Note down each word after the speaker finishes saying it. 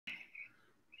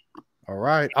All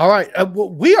right. All right.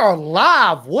 We are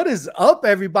live. What is up,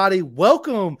 everybody?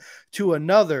 Welcome to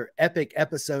another epic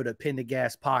episode of Pin the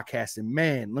Gas Podcast. And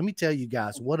man, let me tell you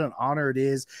guys what an honor it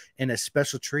is and a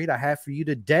special treat I have for you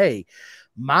today.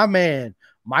 My man,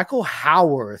 Michael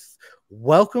Howarth.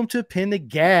 Welcome to Pin the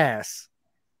Gas.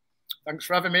 Thanks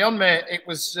for having me on, mate. It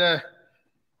was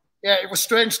it was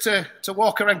strange to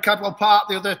walk around Cadwell Park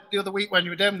the other week when you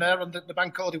were down there on the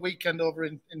bank holiday weekend over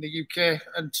in the UK,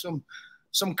 and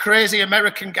some crazy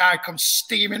American guy comes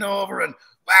steaming over and,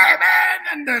 "Hey, man,"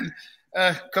 and then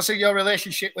because of your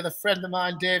relationship with a friend of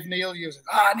mine, Dave Neal, you was like,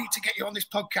 "Oh, I need to get you on this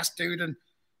podcast, dude." And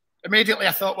immediately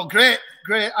I thought, well, great.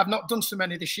 I've not done so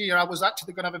many this year. I was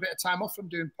actually going to have a bit of time off from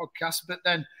doing podcasts, but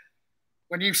then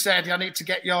when you said I need to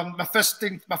get you on, my first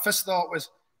thought was,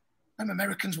 them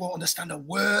Americans won't understand a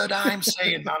word I'm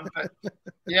saying, man. But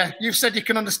yeah, you've said you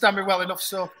can understand me well enough.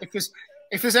 So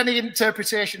if there's any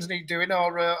interpretations need doing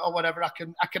or whatever, I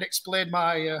can explain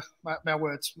my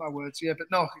words. Yeah, but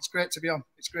no, it's great to be on.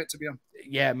 It's great to be on.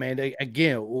 Yeah, man.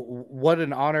 Again, what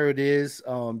an honor it is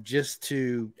just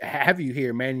to have you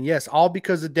here, man. Yes, all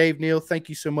because of Dave Neal. Thank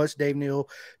you so much, Dave Neal.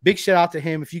 Big shout out to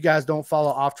him. If you guys don't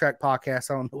follow Off Track Podcast,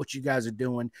 I don't know what you guys are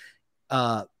doing.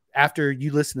 After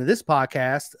you listen to this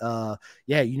podcast,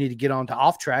 you need to get on to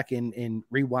Off Track and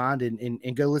rewind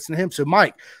and go listen to him. So,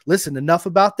 Mike, listen, enough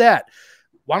about that.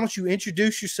 Why don't you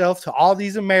introduce yourself to all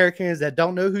these Americans that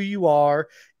don't know who you are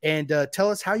and tell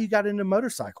us how you got into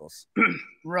motorcycles?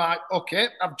 Right. Okay.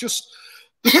 I've just,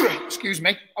 excuse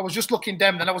me, I was just looking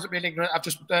down and I wasn't being ignorant. I've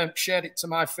just shared it to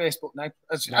my Facebook now.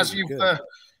 As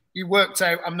you worked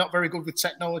out, I'm not very good with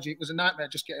technology. It was a nightmare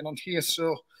just getting on here.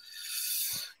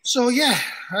 So yeah,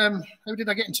 how did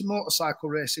I get into motorcycle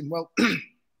racing? Well,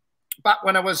 back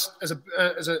when I was as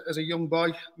a young boy,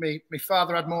 my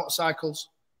father had motorcycles.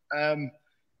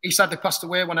 He sadly passed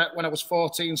away when I was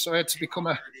 14, so I had to become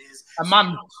a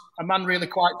man really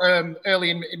quite early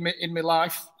in my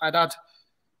life. I'd had a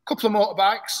couple of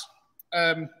motorbikes,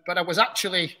 but I was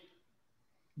actually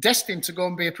destined to go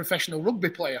and be a professional rugby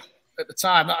player at the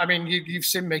time. I mean, you've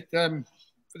seen me.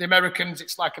 For the Americans,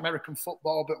 it's like American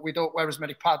football, but we don't wear as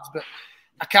many pads. But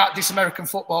I can't diss American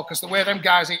football because the way them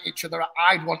guys eat each other,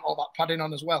 I'd want all that padding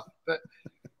on as well. But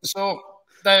so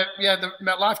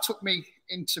my life took me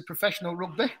into professional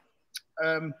rugby.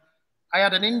 I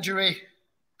had an injury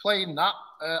playing that.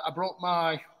 I broke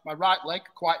my right leg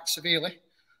quite severely.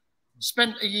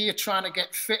 Spent a year trying to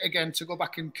get fit again to go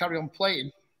back and carry on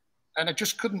playing, and I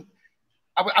just couldn't.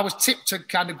 I was tipped to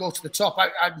kind of go to the top.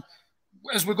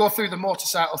 As we go through the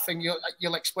motorcycle thing,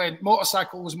 you'll explain.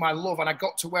 Motorcycle was my love, and I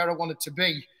got to where I wanted to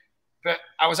be. But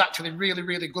I was actually really,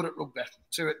 really good at rugby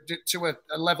to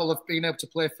a level of being able to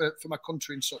play for my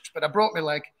country and such. But I broke my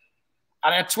leg,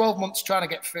 and I had 12 months trying to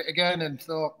get fit again, and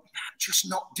thought, I'm just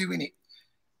not doing it.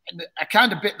 And I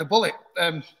kind of bit the bullet.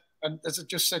 And as I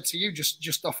just said to you,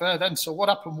 just off air then. So what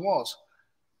happened was,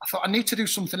 I thought I need to do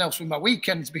something else with my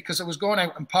weekends because I was going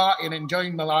out and partying,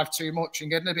 enjoying my life too much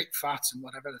and getting a bit fat and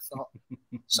whatever. I thought,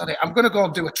 so I'm going to go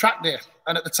and do a track day.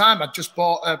 And at the time, I'd just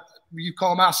bought you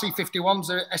call them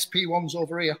RC51s, SP1s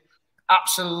over here.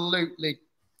 Absolutely,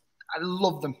 I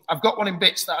love them. I've got one in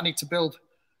bits that I need to build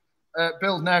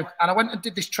now. And I went and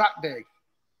did this track day.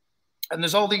 And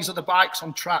there's all these other bikes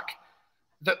on track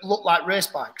that look like race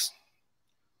bikes.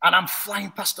 And I'm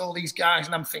flying past all these guys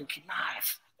and I'm thinking,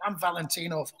 I'm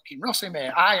Valentino fucking Rossi, mate.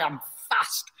 I am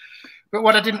fast. But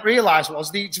what I didn't realise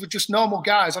was these were just normal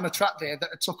guys on a track day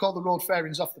that had took all the road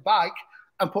fairings off the bike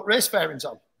and put race fairings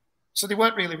on. So they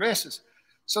weren't really racers.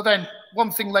 So then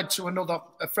one thing led to another.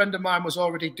 A friend of mine was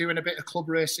already doing a bit of club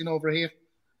racing over here.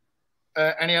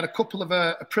 And he had a couple of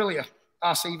Aprilia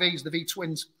RCVs, the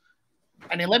V-twins.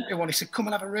 And he lent me one. He said, come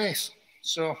and have a race.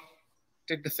 So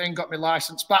did the thing, got my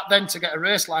licence. Back then, to get a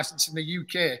race licence in the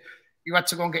UK, you had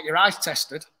to go and get your eyes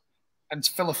tested and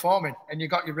fill a form in, and you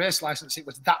got your race license. It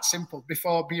was that simple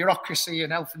before bureaucracy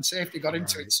and health and safety got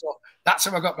into it. So that's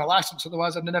how I got my license.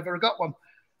 Otherwise, I'd never have got one.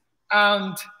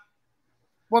 And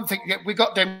one thing, we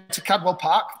got down to Cadwell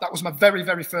Park. That was my very,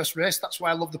 very first race. That's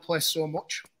why I love the place so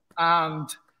much. And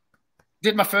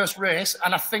did my first race,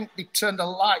 and I think they turned the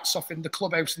lights off in the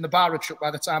clubhouse and the bar had shut by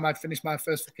the time I'd finished my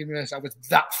first fucking race. I was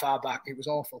that far back. It was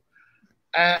awful.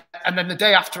 And then the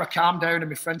day after, I calmed down and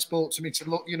my friend spoke to me and said,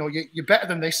 look, you know, you're better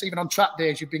than this. Even on track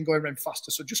days, you've been going around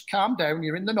faster. So just calm down.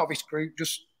 You're in the novice crew.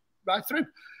 Just ride through.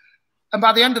 And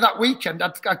by the end of that weekend,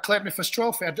 I'd claimed my first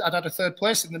trophy. I'd had a third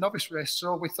place in the novice race.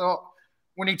 So we thought,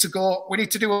 we need to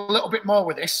do a little bit more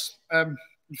with this.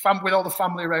 With all the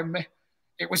family around me.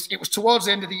 It was towards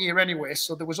the end of the year anyway.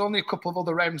 So there was only a couple of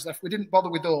other rounds left. We didn't bother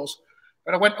with those.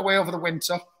 But I went away over the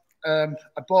winter. I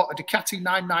bought a Ducati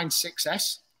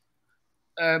 996S.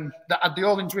 that had the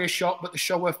all-in rear shock, but the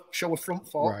show were front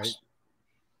forks.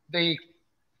 Right.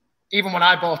 Even when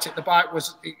I bought it, the bike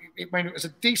was, it was a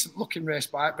decent looking race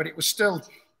bike, but it was still,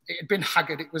 it had been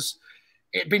haggard. It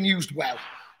had been used well.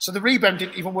 So the rebound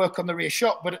didn't even work on the rear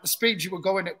shock, but at the speeds you were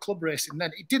going at club racing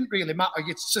then, it didn't really matter.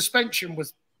 Your suspension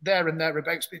was there and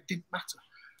thereabouts, but it didn't matter.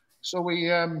 So we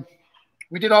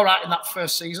did all right in that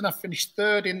first season. I finished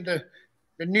third in the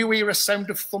New Era Sound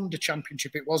of Thunder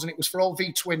Championship it was, and it was for all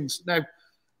V twins. Now,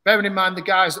 bearing in mind the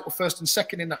guys that were first and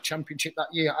second in that championship that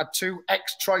year had two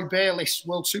ex-Troy Bayliss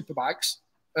World Superbikes,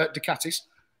 Ducatis,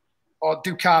 or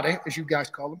Ducati, as you guys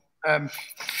call them.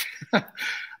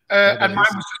 And mine was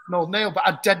just an old nail, but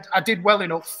I did well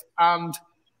enough. And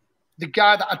the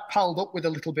guy that I'd palled up with a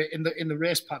little bit in the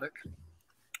race paddock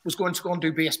was going to go and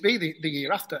do BSB the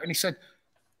year after. And he said,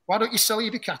 why don't you sell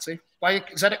your Ducati, buy a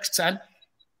ZX10,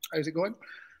 how's it going?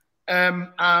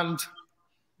 And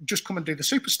just come and do the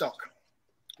super stock.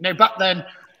 Now, back then,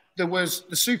 there was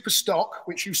the super stock,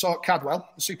 which you saw at Cadwell,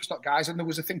 the super stock guys, and there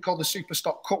was a thing called the super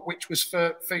stock cut, which was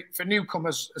for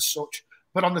newcomers as such,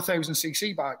 but on the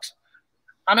 1000cc bikes.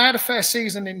 And I had a fair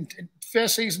season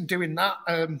doing that.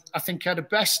 I think I had a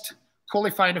best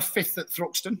qualifying of 5th at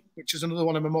Thruxton, which is another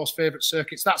one of my most favourite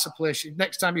circuits. That's a place,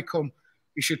 next time you come,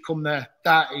 you should come there.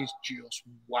 That is just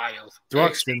wild.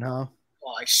 Thruxton, huh?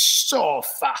 Oh, it's so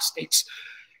fast.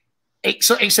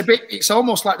 It's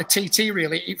almost like the TT,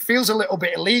 really. It feels a little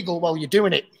bit illegal while you're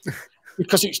doing it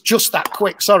because it's just that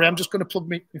quick. Sorry, I'm just going to plug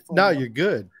me. No, you're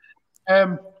good.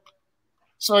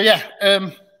 So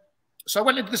I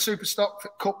went into the Superstock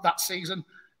Cup that season.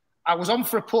 I was on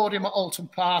for a podium at Alton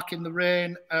Park in the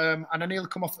rain, and I nearly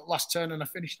come off at the last turn, and I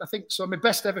finished, I think, so my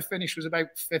best ever finish was about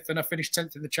 5th, and I finished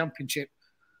 10th in the championship.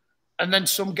 And then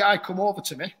some guy come over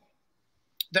to me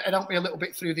that had helped me a little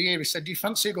bit through the year. He said, do you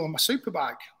fancy going on my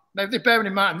superbike? Now, bearing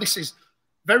in mind, this is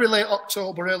very late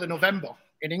October, early November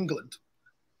in England.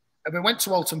 And we went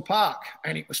to Alton Park,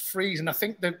 and it was freezing. I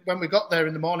think that when we got there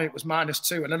in the morning, it was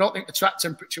 -2, and I don't think the track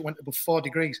temperature went above 4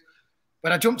 degrees.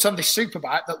 But I jumped on this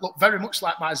superbike that looked very much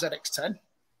like my ZX10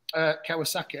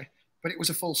 Kawasaki, but it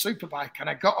was a full superbike, and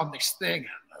I got on this thing.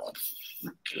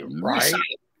 Right.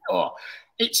 Oh,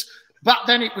 back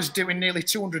then it was doing nearly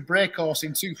 200 brake horse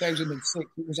in 2006.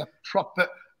 It was a proper,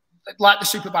 like the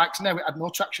superbikes now, it had no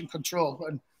traction control.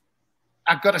 And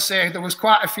I've got to say, there was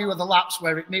quite a few of the laps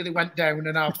where it nearly went down,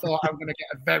 and I thought I'm going to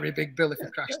get a very big bill if I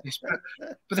crash this.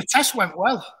 But the test went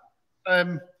well.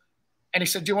 And he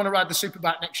said, do you want to ride the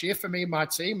superbike next year for me and my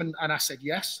team? And I said,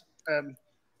 yes.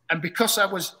 And because I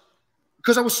was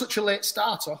such a late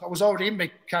starter, I was already in my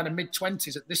kind of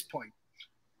mid-20s at this point.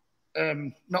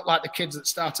 Not like the kids that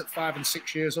start at 5 and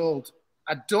 6 years old.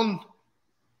 I'd done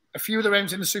a few of the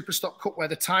rounds in the Superstock Cup where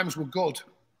the times were good,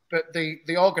 but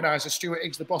the organiser, Stuart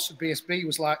Higgs, the boss of BSB,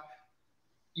 was like,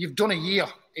 you've done a year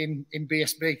in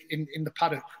BSB, in the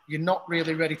paddock. You're not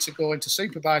really ready to go into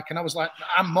Superbike. And I was like,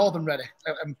 I'm more than ready.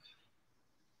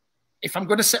 If I'm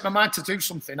going to set my mind to do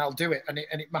something, I'll do it, and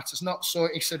it matters not. So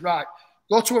he said, right,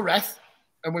 go to Howarth,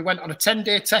 and we went on a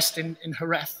 10-day test in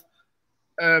Howarth,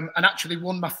 and actually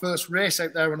won my first race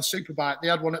out there on a superbike. They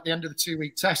had one at the end of the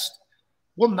 2-week test.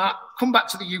 Won that, come back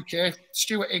to the UK.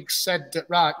 Stuart Higgs said,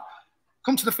 right,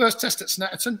 come to the first test at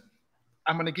Snetterton.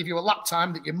 I'm going to give you a lap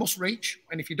time that you must reach,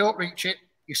 and if you don't reach it,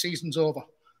 your season's over.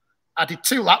 I did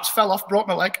 2 laps, fell off, broke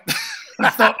my leg. I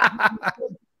thought...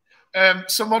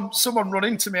 someone run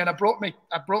into me, and I broke my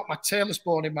talus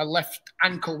bone in my left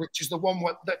ankle, which is the one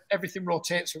that everything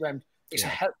rotates around.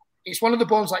 It's one of the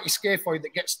bones like your scaphoid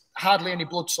that gets hardly any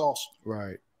blood source.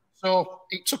 Right. So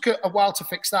it took a while to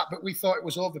fix that, but we thought it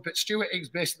was over. But Stuart Higgs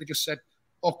basically just said,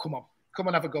 "Oh, come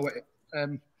and have a go at it."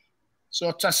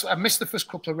 So I missed the first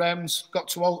couple of rounds, got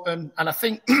to Alton, and I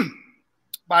think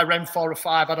by round 4 or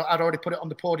 5, I'd already put it on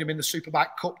the podium in the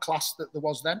Superbike Cup class that there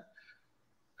was then.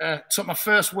 Took my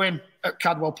first win at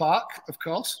Cadwell Park, of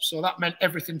course, so that meant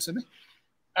everything to me.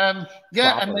 And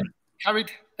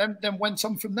then went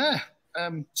on from there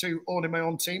to owning my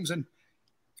own teams, and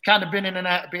kind of been in and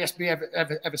out of BSB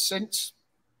ever since.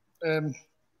 If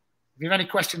you have any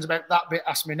questions about that bit,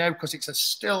 ask me now, because it's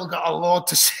still got a lot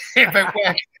to say about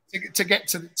where to get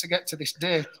to this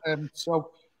day.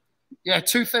 So yeah,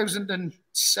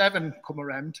 2007 come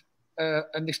around,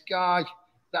 and this guy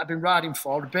that I've been riding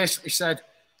for basically said,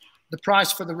 the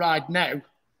price for the ride now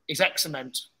is X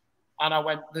amount. And I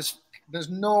went, there's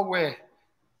no way.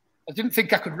 I didn't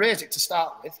think I could raise it to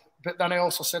start with, but then I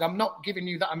also said, I'm not giving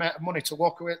you that amount of money to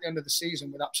walk away at the end of the season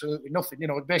with absolutely nothing. You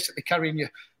know, basically carrying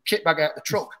your kit bag out the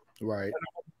truck. Right.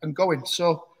 And going.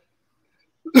 So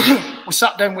we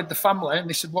sat down with the family, and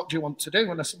they said, what do you want to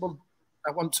do? And I said, well,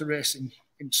 I want to race in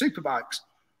superbikes.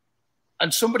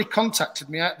 And somebody contacted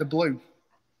me out of the blue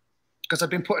because I'd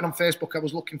been putting on Facebook I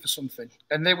was looking for something.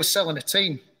 And they were selling a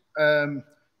team,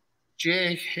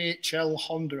 JHL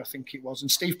Honda, I think it was.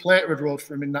 And Steve Plater had rode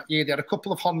for him in that year. They had a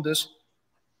couple of Hondas,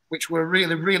 which were a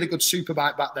really, really good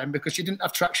superbike back then because you didn't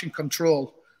have traction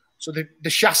control. So the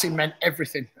chassis meant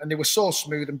everything. And they were so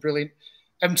smooth and brilliant.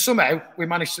 And somehow we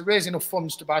managed to raise enough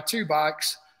funds to buy 2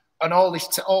 bikes and all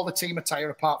the team attire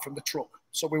apart from the truck.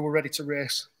 So we were ready to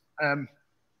race.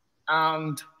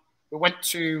 And we went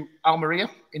to Almeria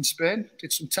in Spain,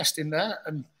 did some testing there,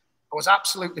 and I was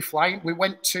absolutely flying. We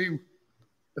went to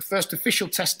the first official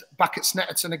test back at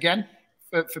Snetterton again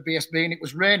for BSB, and it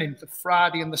was raining the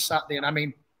Friday and the Saturday, and I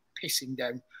mean, pissing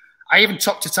down. I even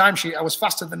topped a timesheet. I was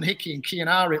faster than Hickey and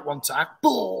Kianari at one time.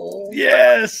 Boom!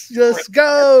 Yes, just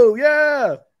go,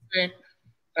 yeah.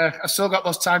 I still got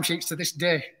those timesheets to this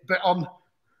day. But on,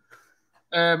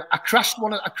 I crashed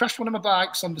one of my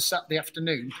bikes on the Saturday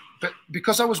afternoon. But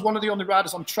because I was one of the only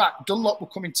riders on track, Dunlop were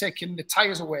coming taking the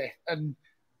tyres away and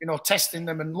testing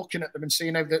them and looking at them and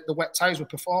seeing how the wet tyres were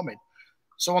performing.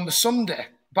 So on the Sunday,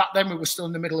 back then we were still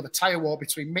in the middle of a tyre war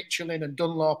between Michelin and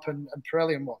Dunlop and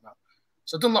Pirelli and whatnot.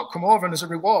 So Dunlop come over and as a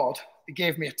reward, they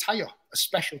gave me a tyre, a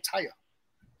special tyre.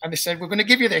 And they said, we're going to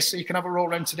give you this so you can have a roll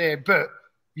around today, but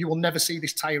you will never see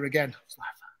this tyre again.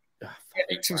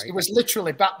 It was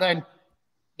literally back then,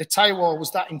 the tyre war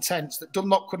was that intense that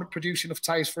Dunlop couldn't produce enough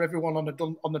tyres for everyone on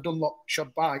the Dunlop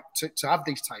shod bike to have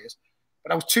these tyres.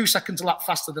 But I was 2 seconds a lap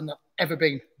faster than I've ever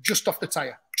been, just off the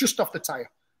tyre.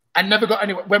 I never got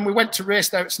anywhere. When we went to race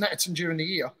there at Snetterton during the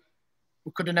year,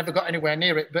 we could have never got anywhere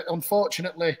near it. But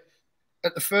unfortunately,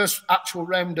 at the first actual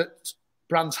round at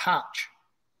Brands Hatch,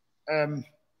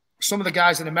 some of the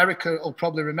guys in America will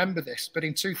probably remember this, but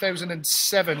in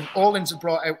 2007, Orleans had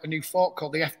brought out a new fork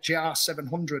called the FJR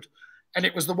 700. And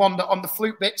it was the one that on the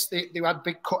flute bits, they had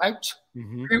big cutouts.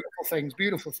 Mm-hmm.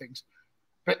 Beautiful things.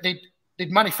 But they'd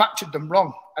manufactured them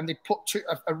wrong. And they'd put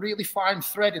a really fine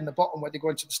thread in the bottom where they go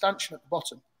into the stanchion at the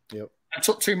bottom. Yep. And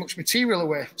took too much material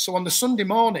away. So on the Sunday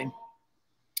morning,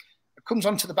 it comes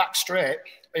onto the back straight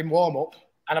in warm-up,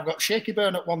 and I've got Shaky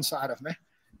Byrne at one side of me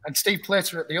and Steve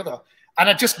Plater at the other. And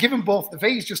I'd just given both the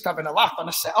V's, just having a laugh, and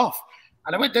I set off.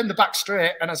 And I went down the back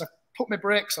straight, and as I put my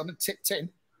brakes on and tipped in,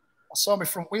 I saw my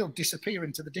front wheel disappear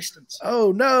into the distance.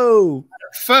 Oh, no. And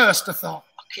at first, I thought,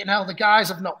 fucking hell, the guys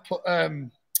have not put...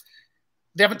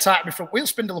 they haven't tightened my front wheel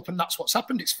spindle up, and that's what's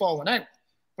happened. It's fallen out.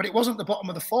 But it wasn't the bottom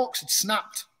of the forks. It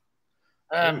snapped.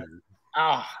 And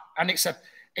it's an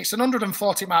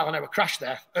 140-mile-an-hour crash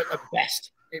there at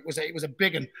best. It was a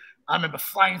big one. I remember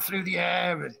flying through the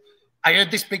air, and I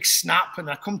heard this big snap, and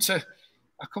I come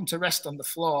to rest on the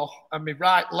floor, and my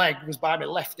right leg was by my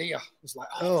left ear. I was like,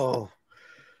 oh.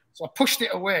 So I pushed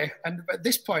it away, and at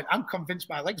this point, I'm convinced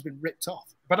my leg's been ripped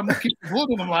off. But I'm looking for blood,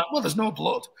 and I'm like, well, there's no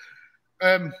blood.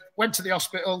 Went to the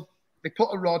hospital. They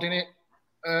put a rod in it.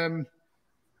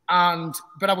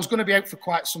 But I was going to be out for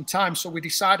quite some time, so we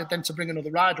decided then to bring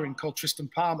another rider in called Tristan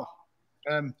Palmer.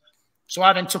 So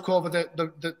I then took over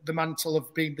the mantle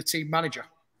of being the team manager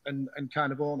and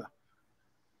kind of owner.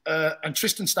 And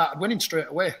Tristan started winning straight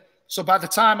away. So by the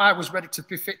time I was ready to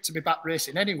be fit to be back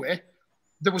racing anyway,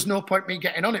 there was no point me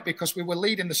getting on it because we were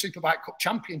leading the Superbike Cup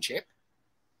Championship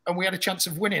and we had a chance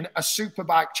of winning a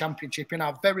Superbike Championship in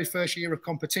our very first year of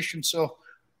competition. So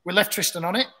we left Tristan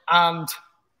on it, and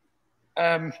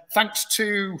thanks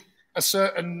to a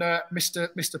certain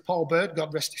Mr. Paul Bird,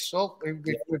 God rest his soul, who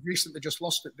we've recently just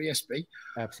lost at BSB.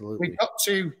 Absolutely.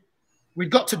 We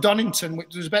got to Donington,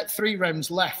 which there was about 3 rounds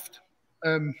left.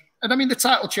 And I mean, the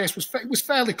title chase was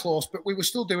fairly close, but we were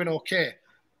still doing okay.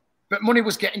 But money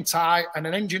was getting tight, and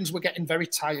the engines were getting very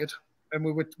tired. And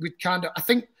we'd kind of, I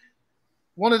think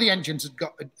one of the engines had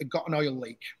got an oil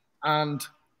leak. And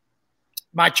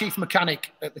my chief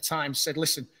mechanic at the time said,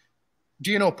 listen,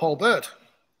 do you know Paul Bird?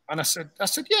 And I said,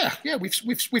 yeah,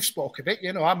 we've spoke of it.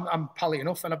 You know, I'm pally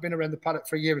enough, and I've been around the paddock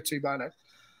for a year or two by now.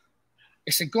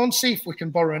 He said, go and see if we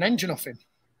can borrow an engine off him,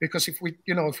 because if we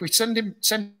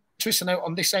send Tristan out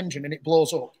on this engine and it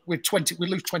blows up, we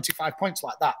lose 25 points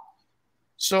like that.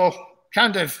 So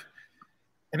kind of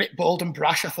a bit bold and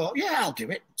brash, I thought, yeah, I'll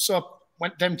do it. So I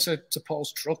went down to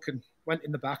Paul's truck and went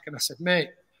in the back, and I said, mate,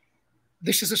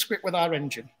 this is a script with our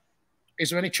engine. Is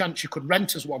there any chance you could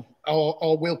rent us one,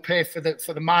 or we'll pay for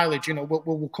the mileage? You know,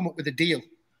 we'll come up with a deal.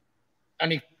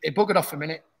 And he buggered off a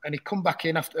minute, and he come back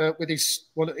in after with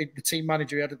the team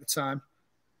manager he had at the time,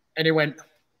 and he went,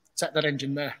 take that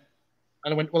engine there.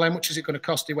 And I went, well, how much is it going to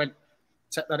cost? He went,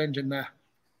 take that engine there.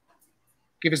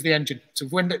 Give us the engine to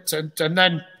win it. And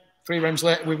then 3 rounds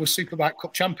later, we were Superbike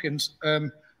Cup champions.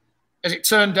 As it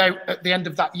turned out, at the end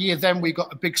of that year, then we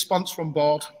got a big sponsor on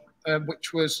board,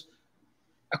 which was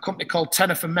a company called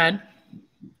Tenner for Men.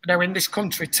 Now, in this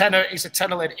country, Tenner is a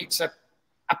tenner lid. It's a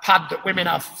pad that women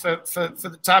have for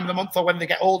the time of the month or when they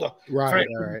get older. Right,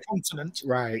 for incontinence.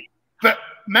 Right. But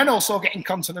men also get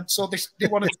incontinent, so they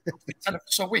wanted to tenner.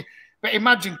 But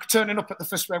imagine turning up at the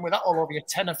first round with that all over your.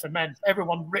 Tenner for Men.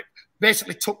 Everyone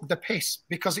basically took the piss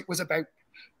because it was about.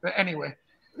 But anyway,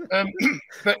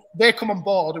 but they come on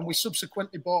board, and we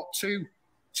subsequently bought two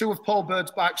of Paul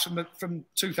Bird's bikes from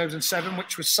 2007,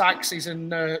 which was Sykes's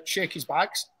and Shakey's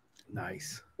bikes.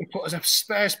 Nice. We put a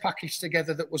spares package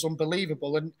together that was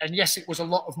unbelievable, and yes, it was a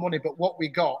lot of money, but what we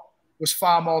got was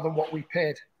far more than what we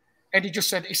paid. And he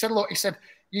said, look,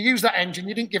 you use that engine,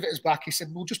 you didn't give it us back. He said,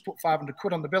 we'll just put 500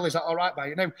 quid on the bill. Is that all right by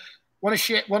you? Now, one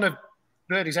of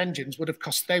Birdie's engines would have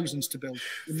cost thousands to build.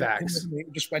 Facts.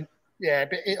 It just went, yeah,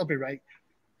 but it'll be right.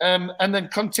 And then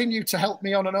continued to help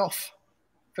me on and off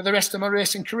for the rest of my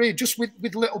racing career, just with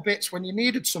little bits when you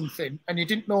needed something and you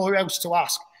didn't know who else to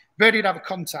ask. Birdie'd have a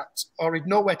contact or he'd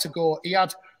know where to go.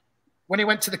 When he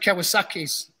went to the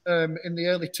Kawasaki's in the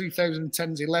early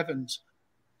 2010s, 11s,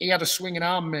 he had a swinging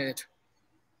arm made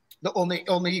that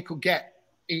only he could get.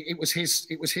 It was his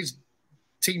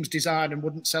team's design and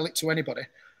wouldn't sell it to anybody.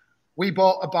 We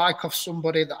bought a bike off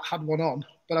somebody that had one on,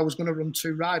 but I was going to run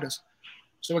 2 riders.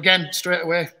 So again, straight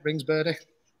away, rings Birdie.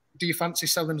 Do you fancy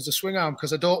selling us a swing arm?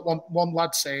 Because I don't want one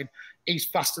lad saying he's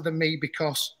faster than me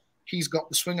because he's got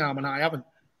the swing arm and I haven't.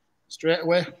 Straight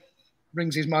away,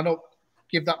 rings his man up,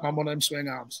 give that man one of them swing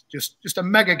arms. Just a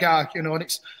mega guy, and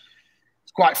it's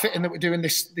quite fitting that we're doing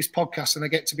this podcast and I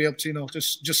get to be able to,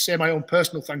 just say my own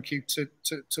personal thank you to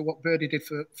what Birdie did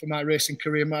for my racing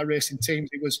career, my racing teams.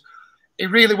 It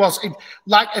really was.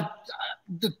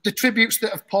 The tributes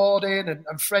that have poured in,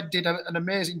 and Fred did an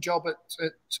amazing job at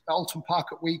Alton Park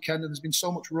at weekend, and there's been so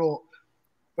much wrote.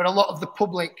 But a lot of the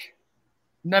public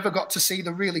never got to see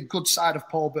the really good side of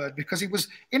Paul Bird because he was,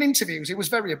 in interviews, he was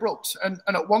very abrupt. And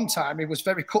at one time, he was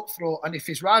very cutthroat. And if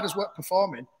his riders weren't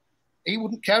performing, he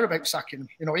wouldn't care about sacking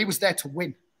them. He was there to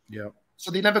win. Yeah.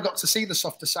 So they never got to see the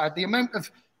softer side. The amount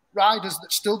of riders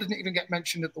that still didn't even get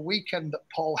mentioned at the weekend that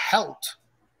Paul helped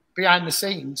behind the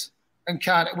scenes, and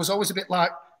it was always a bit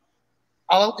like,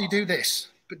 I'll help you do this,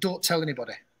 but don't tell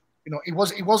anybody. He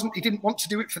didn't want to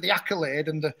do it for the accolade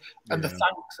and the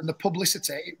thanks and the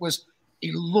publicity. It was,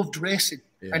 he loved racing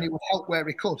and he would help where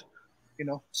he could,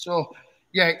 So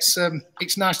yeah,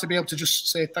 it's nice to be able to just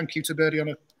say thank you to Birdie on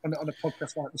a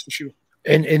podcast like this for sure.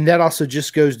 And that also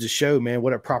just goes to show, man,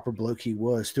 what a proper bloke he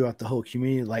was throughout the whole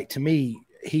community. Like, to me,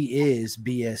 he is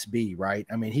BSB, right?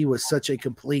 I mean, he was such a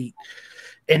complete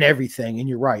in everything. And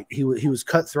you're right. He was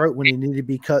cutthroat when he needed to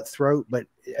be cutthroat. But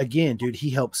again, dude, he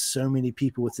helped so many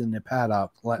people within the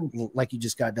paddock, like you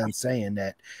just got done saying,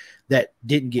 that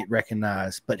didn't get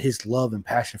recognized. But his love and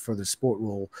passion for the sport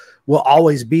will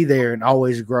always be there and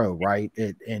always grow, right?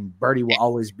 And Birdie will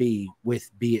always be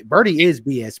Birdie is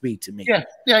BSB to me. Yeah,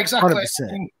 exactly.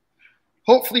 100%.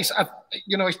 Hopefully,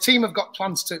 his team have got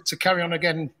plans to carry on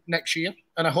again next year,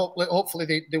 and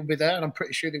hopefully they'll be there, and I'm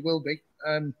pretty sure they will be.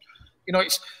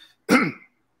 It's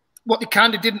what they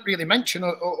kind of didn't really mention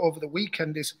over the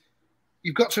weekend is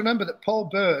you've got to remember that Paul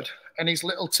Bird and his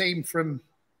little team from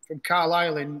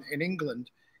Carlisle in England,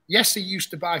 yes, he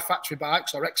used to buy factory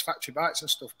bikes or ex-factory bikes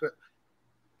and stuff, but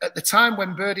at the time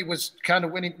when Birdie was kind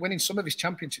of winning some of his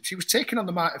championships, he was taking on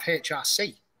the might of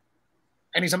HRC,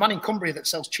 and he's a man in Cumbria that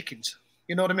sells chickens.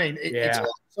 You know what I mean?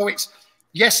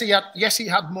 Yes, he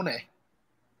had money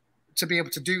to be able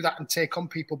to do that and take on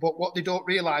people, but what they don't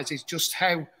realise is just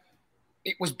how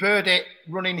it was Birdie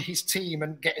running his team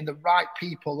and getting the right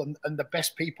people and the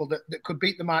best people that could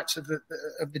beat the mights of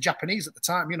the Japanese at the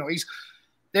time.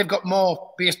 They've got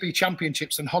more BSB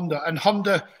championships than Honda, and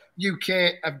Honda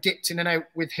UK have dipped in and out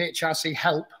with HRC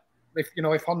help. If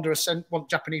Honda want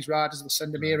Japanese riders, they'll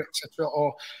send them here, etc.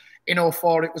 Or in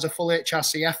 2004, it was a full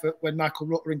HRC effort when Michael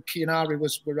Rutter and Kianari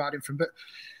were riding from. But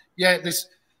yeah,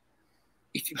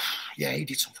 he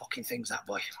did some fucking things, that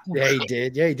boy. Yeah, he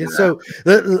did. Yeah, he did. So,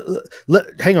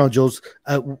 hang on, Jules.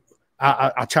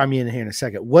 I'll chime you in here in a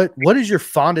second. What is your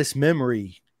fondest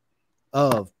memory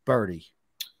of Birdie?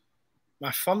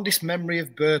 My fondest memory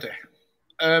of Birdie,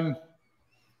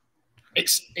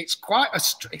 it's quite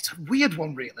it's a weird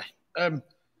one, really,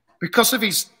 because of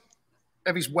his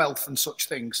wealth and such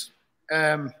things.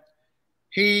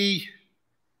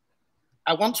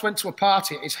 I once went to a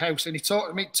party at his house, and he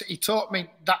taught me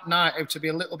that night how to be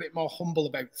a little bit more humble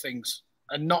about things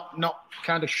and not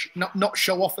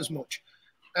show off as much.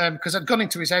 Because I'd gone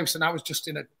into his house and I was just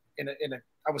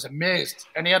I was amazed.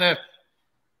 And he had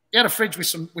a fridge with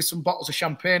some bottles of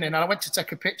champagne in, and I went to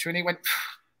take a picture, and he went,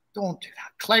 don't do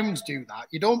that. Clowns do that.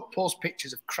 You don't post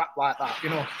pictures of crap like that, you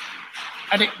know.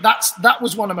 And that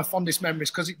was one of my fondest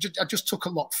memories because I just took a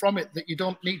lot from it, that you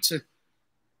don't need to,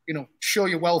 you know, show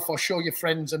your wealth or show your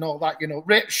friends and all that. You know,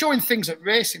 showing things at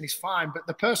racing is fine, but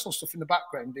the personal stuff in the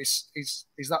background is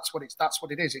that's what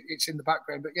it is. It's in the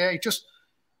background. But yeah, just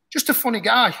a funny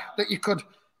guy that you could.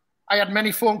 I had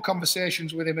many phone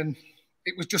conversations with him, and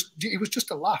it was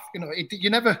just a laugh. You know, he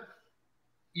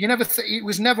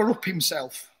was never up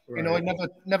himself. Right. You know, he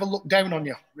never looked down on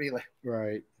you, really.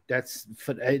 Right. That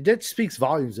speaks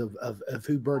volumes of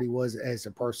who Bertie was as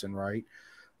a person, right?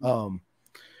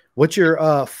 What's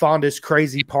your fondest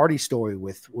crazy party story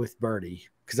with Bertie?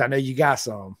 Because I know you got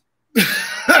some.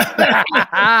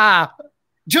 I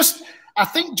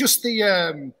think just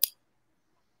the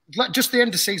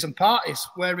end of season parties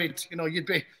where you'd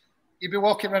be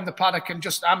walking around the paddock and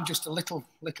I'm just a little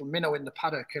minnow in the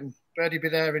paddock, and Bertie'd be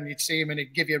there and you'd see him and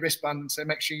he'd give you a wristband and say,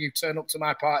 make sure you turn up to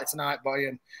my party tonight, boy.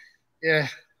 And yeah,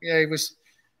 it was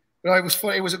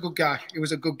fun. He was a good guy. He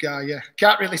was a good guy. Yeah,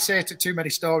 can't really say too many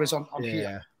stories on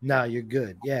here. No, you're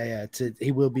good. Yeah.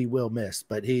 He will be well missed,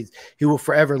 but he will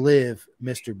forever live,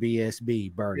 Mr.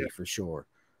 BSB Bertie, for sure,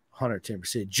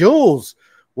 110%. Jules,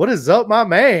 what is up, my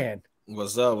man?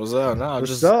 What's up?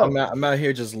 No, I'm out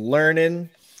here just learning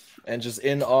and just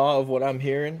in awe of what I'm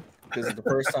hearing, because it's the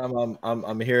first time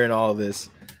I'm hearing all of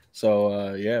this.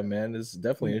 So yeah, man, this is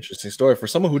definitely an interesting story for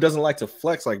someone who doesn't like to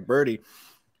flex like Bertie.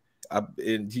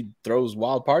 And he throws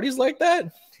wild parties like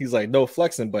that. He's like, no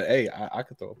flexing, but hey, I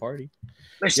could throw a party.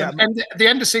 Listen, and the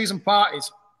end of season parties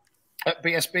at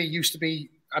BSB used to be,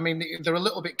 I mean, they're a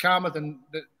little bit calmer than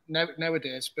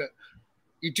nowadays, but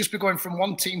you'd just be going from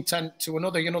one team tent to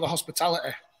another, you know, the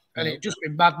hospitality, and it'd just be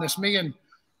madness. Me and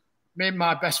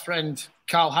my best friend,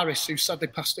 Carl Harris, who sadly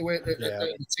passed away at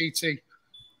the TT,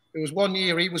 there was one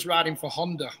year he was riding for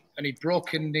Honda and he'd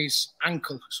broken his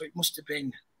ankle, so it must have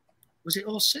been, was it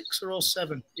 06 or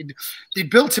 07? They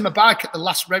built him a bike at the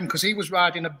last round because he was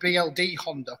riding a BLD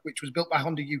Honda, which was built by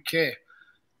Honda UK.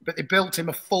 But they built him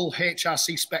a full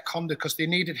HRC spec Honda because they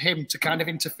needed him to kind of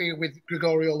interfere with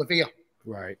Gregorio Lavia.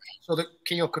 Right. So that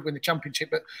Keogh could win the championship.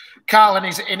 But Carl,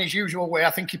 in his usual way, I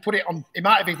think he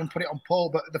might have even put it on pole,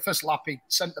 but the first lap he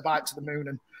sent the bike to the moon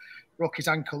and broke his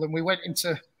ankle. And we went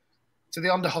into the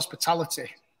Honda hospitality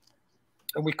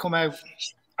and we come out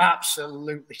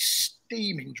absolutely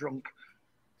steaming drunk,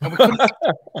 and we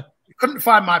couldn't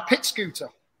find my pit scooter.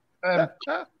 There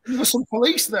was some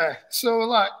police there, so we're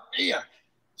like, here,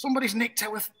 somebody's nicked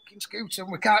our fucking scooter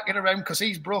and we can't get around because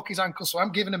he's broke his ankle, so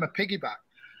I'm giving him a piggyback.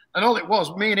 And all it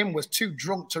was, me and him was too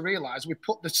drunk to realise we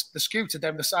put the scooter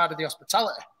down the side of the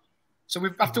hospitality. So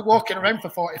after walking around for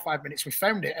 45 minutes, we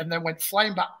found it and then went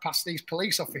flying back past these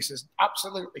police officers,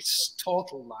 absolutely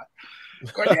total like,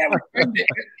 going, yeah, we found it.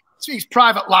 It's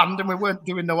private land and we weren't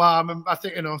doing no harm. And I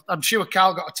think, you know, I'm sure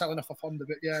Carl got a telling off of Honda,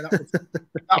 but yeah, that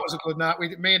was a good night.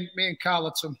 Me and Carl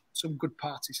had some good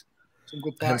parties. Some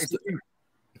good parties.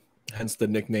 Hence the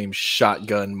nickname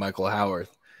Shotgun Michael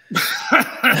Howarth.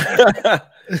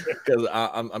 Because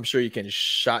I'm sure you can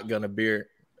shotgun a beer.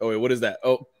 Oh wait, what is that?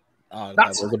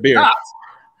 That's a beer. That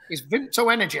is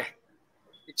Vimto Energy.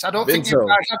 I don't think you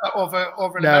guys have that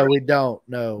over in America. We don't.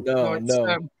 No.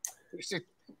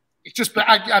 It's just, but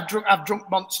I've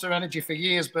drunk Monster Energy for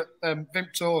years, but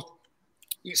Vimto,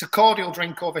 it's a cordial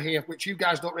drink over here, which you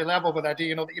guys don't really have over there, do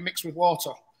you know, that you mix with water?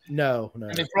 No.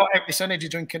 And they've brought out this energy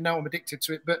drink, and now I'm addicted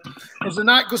to it. But as the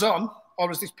night goes on,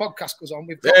 or as this podcast goes on,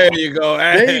 there you go.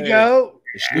 Hey. There you go.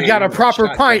 We got a proper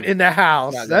pint in the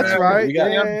house. That's right.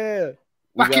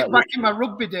 Back in my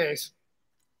rugby days,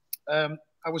 I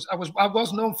was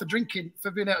known for being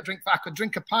able to drink. I could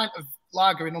drink a pint of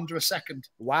lager in under a second.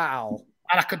 Wow.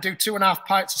 And I could do 2.5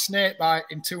 pints of snakebite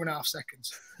in 2.5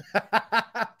 seconds.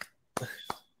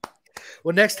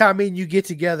 Well, next time me and you get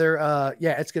together,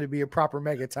 it's going to be a proper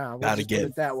mega time. We'll just put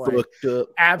it that way. Up.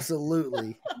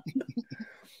 Absolutely.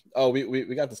 Oh,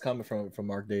 we got this comment from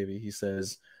Mark Davey. He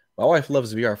says, my wife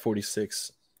loves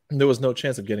VR46. There was no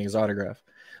chance of getting his autograph.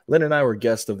 Lynn and I were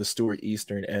guests of the Stuart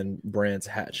Eastern and Brands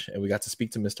Hatch, and we got to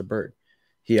speak to Mr. Bird.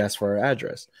 He asked for our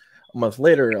address. A month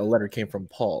later, a letter came from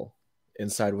Paul.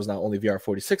 Inside was not only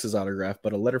VR46's autograph,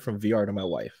 but a letter from VR to my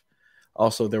wife.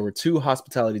 Also, there were 2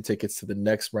 hospitality tickets to the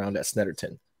next round at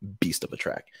Snetterton. Beast of a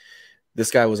track.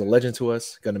 This guy was a legend to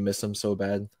us. Gonna miss him so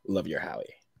bad. Love your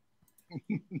Howie.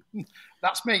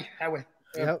 That's me, Howie.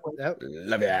 Yep.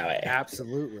 Love you, Howie.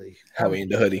 Absolutely. Howie in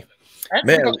the hoodie.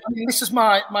 Man, this is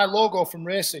my logo from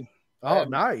racing. Oh,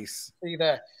 nice. See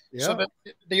there. Yeah. So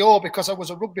the O, because I was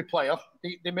a rugby player,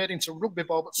 they made it into a rugby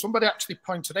ball. But somebody actually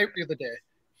pointed out the other day,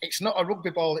 it's not a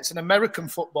rugby ball, it's an American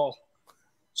football.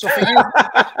 So for you,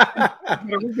 a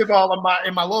rugby ball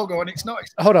in my logo, and it's not.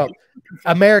 Hold up.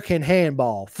 American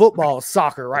handball, football,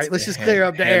 soccer, right? Let's just clear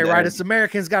up the air, right? Us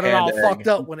Americans got it all fucked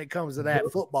up when it comes to that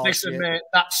football. Listen, mate,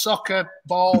 that soccer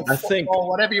ball, football,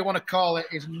 whatever you want to call it,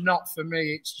 is not for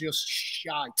me. It's just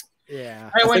shite. Yeah.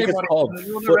 I think it's called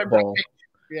football.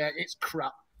 Yeah, it's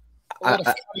crap.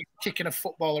 Kicking a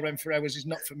football around for hours is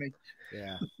not for me.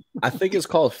 Yeah. I think it's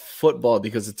called football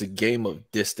because it's a game of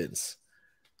distance.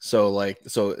 So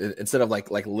instead of like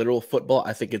literal football,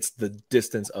 I think it's the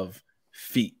distance of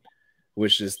feet,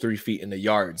 which is 3 feet in the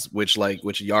yards, which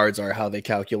yards are how they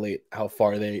calculate how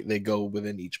far they go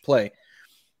within each play.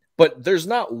 But there's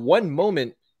not one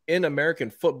moment in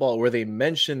American football where they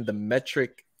mention the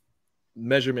metric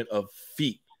measurement of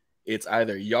feet. It's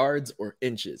either yards or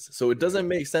inches. So it doesn't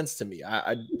make sense to me.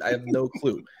 I have no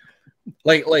clue.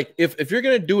 Like if you're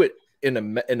gonna do it in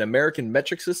an American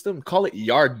metric system, call it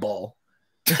yard ball.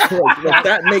 like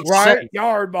that makes sense.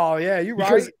 Yard ball, yeah, you're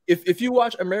because right. If you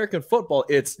watch American football,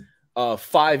 it's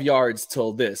 5 yards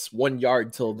till this, 1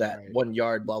 yard till that, right. 1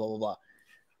 yard, blah blah blah.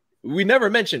 We never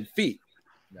mentioned feet.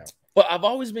 No. But I've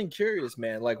always been curious,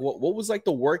 man. Like, what was like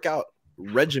the workout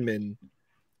regimen,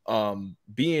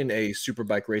 being a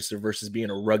superbike racer versus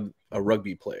being a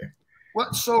rugby player?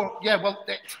 Well, so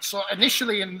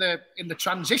initially in the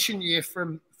transition year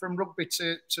from rugby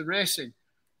to racing,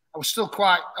 I was still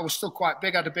quite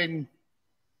big. I'd have been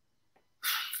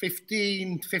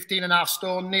 15 and a half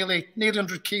stone, nearly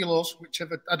 100 kilos,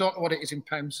 whichever. I don't know what it is in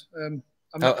pounds.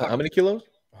 How many kilos?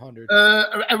 100.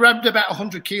 Around about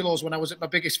 100 kilos when I was at my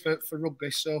biggest for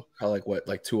rugby. So like what,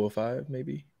 like 205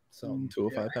 maybe? So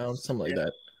 205 pounds, something like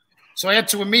that. So I had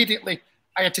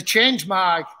to change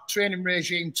my training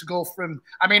regime to go from,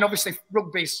 I mean, obviously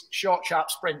rugby's short,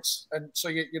 sharp sprints. And so,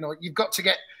 you've got to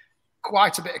get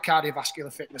quite a bit of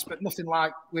cardiovascular fitness, but nothing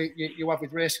like you have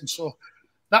with racing. So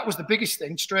that was the biggest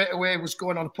thing. Straight away was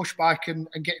going on a push bike and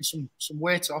getting some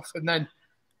weight off. And then,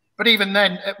 but even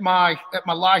then at my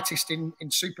lightest in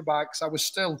superbikes, I was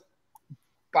still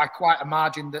by quite a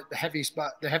margin the heaviest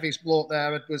bloke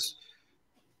there.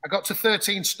 I got to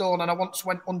 13 stone and I once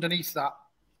went underneath that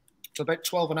to about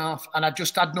 12 and a half, and I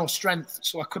just had no strength.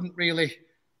 So I couldn't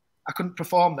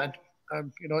perform then.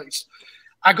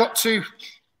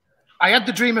 I had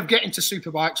the dream of getting to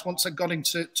superbikes once I got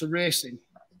into racing,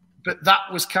 but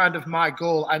that was kind of my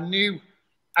goal. I knew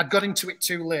I'd got into it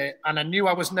too late, and I knew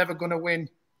I was never going to win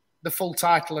the full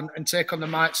title and take on the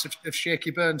mights of Shaky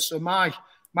Burns. So my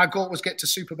goal was get to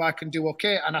superbike and do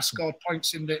okay, and I scored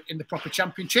points in the proper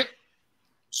championship.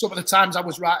 Some of the times I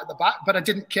was right at the back, but I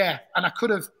didn't care, and I could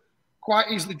have quite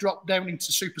easily dropped down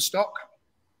into super stock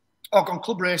or gone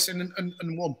club racing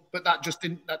and won, but that just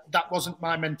didn't. That wasn't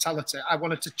my mentality. I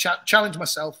wanted to challenge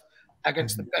myself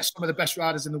against some of the best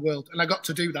riders in the world, and I got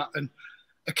to do that. And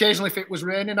occasionally, if it was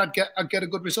raining, I'd get a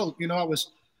good result.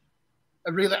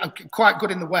 I'm quite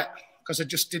good in the wet because I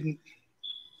didn't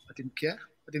care.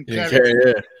 I didn't care.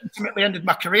 Yeah. Ultimately ended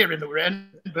my career in the rain,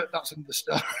 but that's another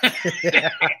story. Yeah,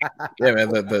 man.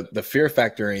 The fear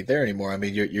factor ain't there anymore. I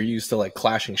mean, you're used to like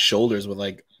clashing shoulders with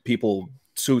like people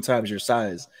 2 times your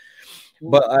size.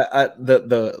 But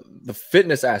the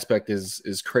fitness aspect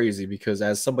is crazy because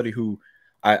as somebody who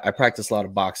I practice a lot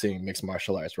of boxing, mixed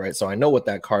martial arts, right? So I know what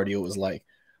that cardio is like.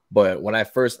 But when I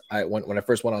first went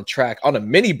on track on a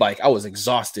mini bike, I was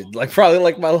exhausted. Like probably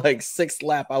like my 6th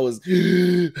lap, I was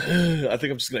I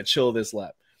think I'm just gonna chill this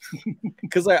lap.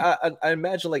 Because I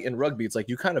imagine like in rugby, it's like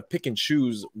you kind of pick and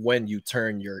choose when you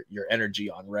turn your energy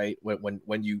on, right?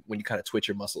 When you kind of twitch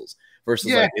your muscles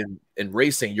versus like in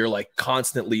racing, you're like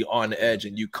constantly on edge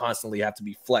and you constantly have to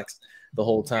be flexed the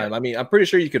whole time. I mean, I'm pretty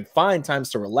sure you can find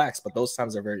times to relax, but those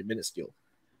times are very minuscule.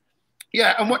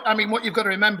 Yeah, and what you've got to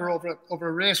remember over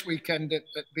a race weekend at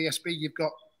BSB, you've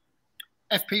got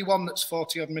FP1 that's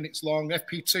 40 odd minutes long,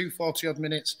 FP2 40 odd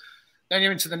minutes. Then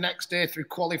you're into the next day through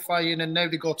qualifying, and now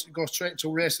they go straight into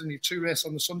a race, and you 2 race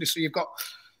on the Sunday. So you've got,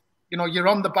 you're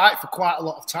on the bike for quite a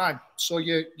lot of time. So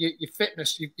your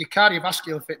fitness, your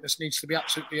cardiovascular fitness needs to be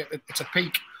absolutely at a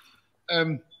peak.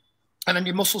 And then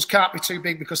your muscles can't be too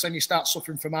big because then you start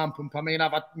suffering from arm pump. I mean,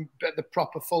 I've had the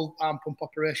proper full arm pump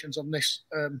operations on this.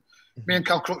 Me and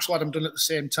Cal Crutchlow had them done at the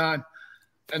same time.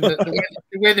 And the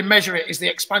way they measure it is the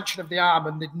expansion of the arm,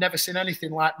 and they'd never seen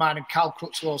anything like mine and Cal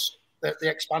Crutchlow's. The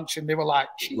expansion, they were like,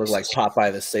 look like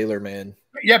Popeye the Sailor Man.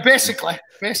 Yeah, basically.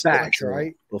 That's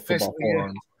right. Football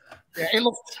forearms. Yeah, it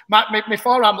looked my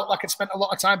forearm looked like I'd spent a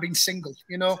lot of time being single,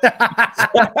 A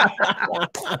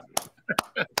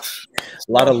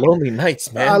lot of lonely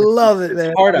nights, man. I love it,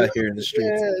 man. It's hard out here in the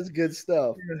streets. Yeah, it's good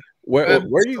stuff. Where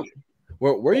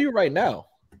are you right now,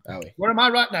 Howie? Where am I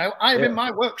right now? I am in my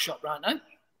workshop right now.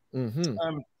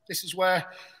 This is where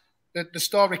the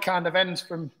story kind of ends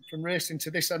from racing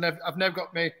to this. I've now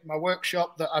got my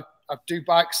workshop that I do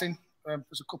bikes in.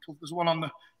 There's one on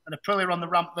an Aprilia on the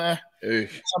ramp there. So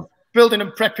I'm building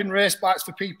and prepping race bikes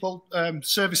for people,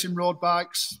 servicing road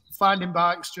bikes, finding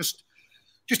bikes, just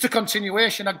a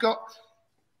continuation. I've got,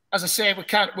 as I say, we're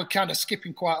kind of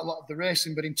skipping quite a lot of the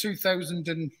racing, but in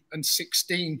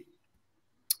 2016,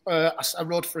 I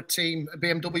rode for a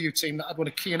BMW team that had one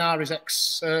of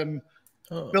Chianari's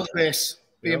built race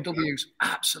BMWs.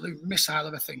 Absolute missile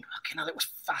of a thing. Fucking hell, it was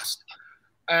fast.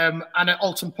 And at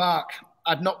Alton Park,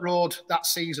 I'd not rode that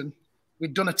season.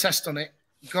 We'd done a test on it.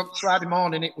 Got Friday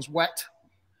morning, it was wet.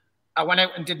 I went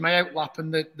out and did my outlap,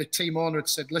 and the team owner had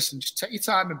said, listen, just take your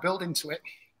time and build into it.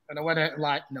 And I went out and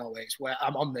like, no way, it's wet.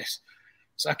 I'm on this.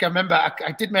 So I can remember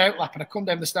I did my outlap and I come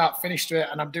down the start, finish straight,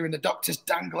 and I'm doing the doctor's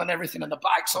dangle and everything, and the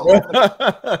bike's all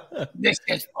over. This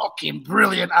is fucking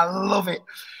brilliant. I love it.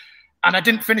 And I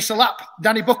didn't finish the lap.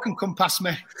 Danny Buchan come past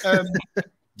me.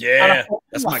 Yeah,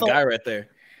 that's my guy right there.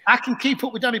 I can keep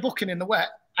up with Danny Buchan in the wet,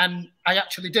 and I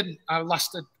actually didn't. I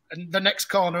lasted the next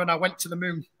corner, and I went to the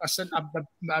moon. I said, I'm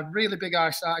a really big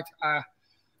eyesight.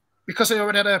 Because I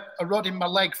already had a rod in my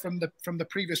leg from the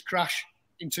previous crash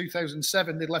in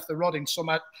 2007, they'd left the rod in, so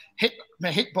my hip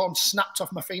bone snapped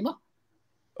off my femur.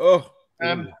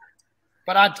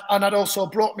 But I'd also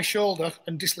broke my shoulder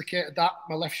and dislocated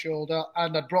my left shoulder,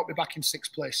 and I'd brought me back in 6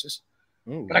 places.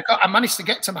 Ooh. But I managed to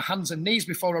get to my hands and knees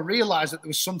before I realised that there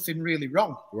was something really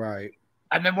wrong. Right.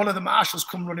 And then one of the marshals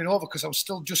come running over because I was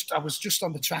just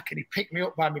on the track, and he picked me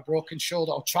up by my broken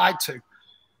shoulder, or tried to.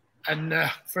 And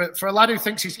for a lad who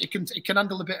thinks he can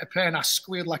handle a bit of pain, I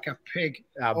squealed like a pig.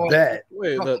 I bet.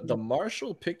 Wait, the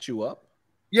marshal picked you up?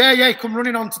 Yeah, he come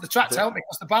running onto the track to help me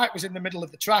because the bike was in the middle of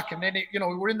the track, and then we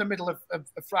were in the middle of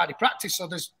Friday practice, so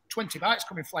there's 20 bikes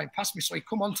coming flying past me. So he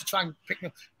come on to try and pick me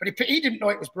up, but he didn't know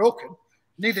it was broken.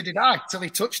 Neither did I till he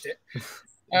touched it.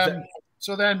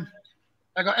 So then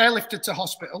I got airlifted to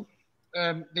hospital.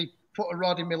 They put a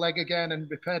rod in my leg again and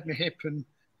repaired my hip and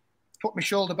put my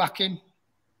shoulder back in.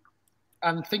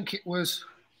 And I think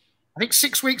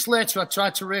 6 weeks later, I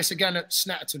tried to race again at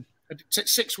Snetterton.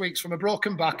 6 weeks from a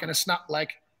broken back and a snapped leg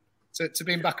to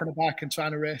being back on a bike and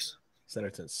trying to race.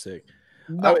 Snetterton's sick.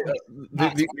 No,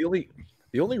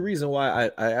 the only reason why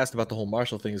I asked about the whole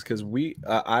marshal thing is because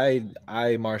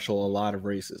I marshal a lot of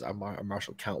races. I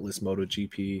marshal countless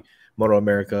MotoGP, Moto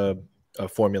America,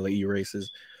 Formula E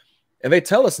races, and they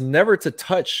tell us never to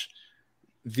touch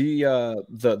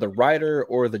the rider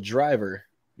or the driver,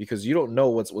 because you don't know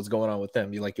what's going on with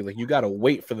them. You got to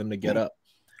wait for them to get up.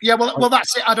 Yeah, well,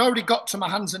 that's it. I'd already got to my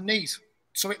hands and knees,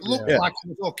 so it looked like it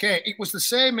was okay. It was the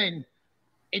same in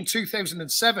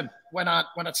 2007 when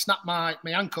I'd snapped my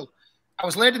ankle. I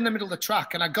was laid in the middle of the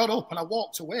track, and I got up and I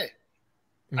walked away.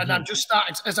 Mm-hmm. And I'm just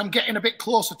starting, as I'm getting a bit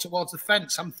closer towards the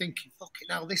fence, I'm thinking, fucking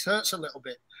hell, this hurts a little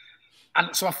bit.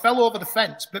 And so I fell over the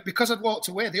fence, but because I'd walked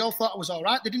away, they all thought I was all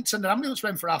right. They didn't send an ambulance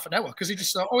around for half an hour because he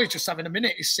just thought, oh, he's just having a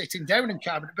minute. He's sitting down and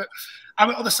calming. But I'm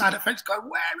at the other side of the fence going,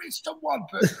 where is someone?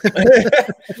 But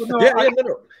no.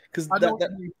 Because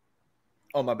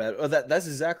oh, my bad. That's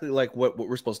exactly like what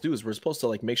we're supposed to do. Is we're supposed to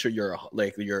like make sure you're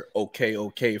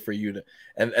okay for you to,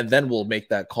 and then we'll make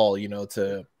that call,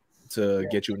 to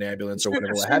get you an ambulance or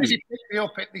whatever. As soon as he picked me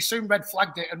up, they soon red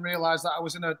flagged it and realized that I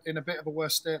was in a bit of a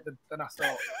worse state than I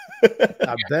thought.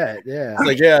 I bet, yeah. It's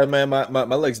like, yeah, man, my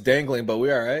leg's dangling, but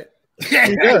we all right.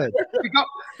 Yeah, good.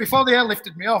 Before they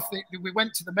airlifted me off, we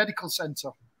went to the medical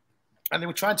centre, and they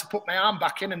were trying to put my arm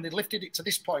back in, and they lifted it to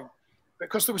this point.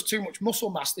 Because there was too much muscle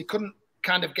mass, they couldn't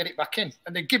kind of get it back in.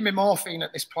 And they give me morphine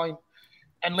at this point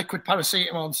and liquid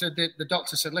paracetamol, and said the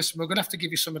doctor said, listen, we're going to have to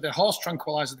give you some of the horse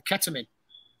tranquilizer, the ketamine.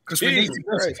 Because we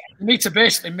need to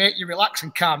basically make you relax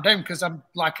and calm down, because I'm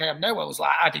like I am now. I was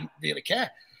like, I didn't really care.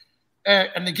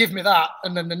 And they give me that.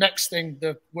 And then the next thing,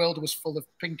 the world was full of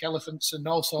pink elephants and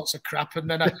all sorts of crap. And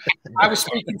then I was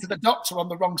speaking to the doctor on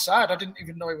the wrong side. I didn't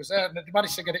even know he was there. And they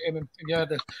managed to get it in. And yeah,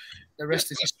 the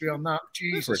rest is history on that.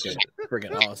 Jesus.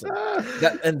 Freaking awesome.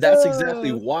 That's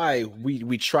exactly why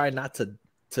we try not to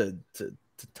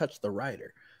touch the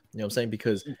rider. You know what I'm saying?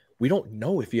 Because we don't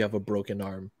know if you have a broken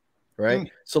arm.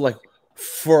 Right. So like,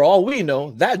 for all we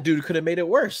know, that dude could have made it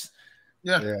worse.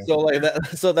 Yeah. So like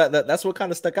that. So that's what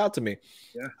kind of stuck out to me.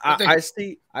 Yeah. I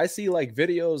see like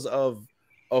videos of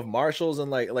marshals in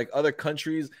like other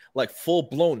countries, like full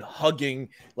blown hugging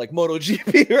like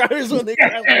MotoGP riders when they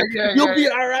you'll be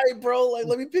all right, bro. Like,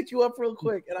 let me pick you up real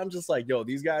quick. And I'm just like, yo,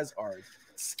 these guys are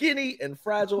skinny and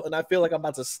fragile, and I feel like I'm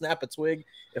about to snap a twig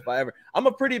if I ever. I'm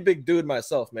a pretty big dude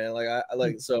myself, man. Like I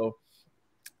like so.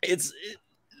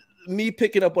 Me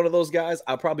picking up one of those guys,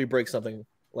 I'll probably break something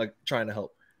like trying to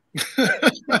help.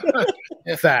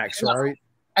 Yeah, facts, right?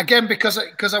 Again, because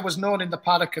I was known in the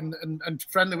paddock and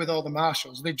friendly with all the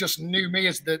marshals, they just knew me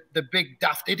as the big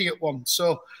daft idiot one.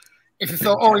 So if you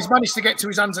thought, oh, he's managed to get to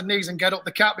his hands and knees and get up,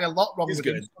 there can't be a lot wrong with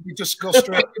him. So we just go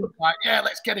straight in, like, yeah,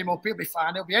 let's get him up. He'll be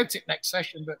fine. He'll be out it next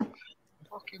session. But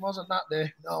fuck, he wasn't that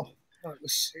day. No, it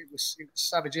was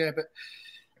savage. Yeah, but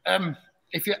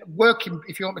if you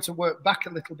want me to work back a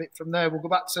little bit from there, we'll go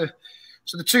back to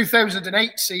the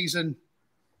 2008 season.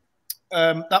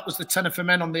 That was the tenner for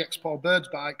men on the Paul Bird's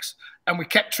bikes, and we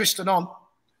kept Tristan on.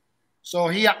 So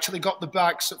he actually got the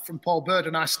bikes from Paul Bird,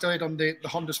 and I stayed on the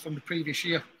Hondas from the previous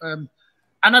year. And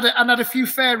had a few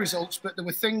fair results, but there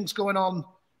were things going on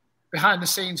behind the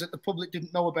scenes that the public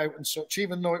didn't know about and such.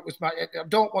 Even though it was I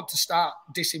don't want to start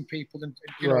dissing people, and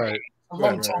you know, a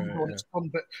long time ago it's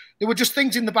done, but there were just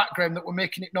things in the background that were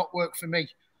making it not work for me.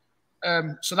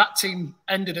 So that team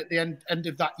ended at the end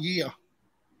of that year.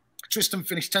 Tristan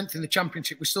finished 10th in the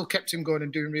championship. We still kept him going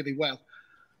and doing really well.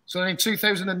 So in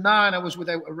 2009, I was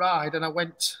without a ride, and I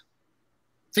went,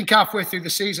 I think halfway through the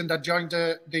season, I joined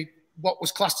what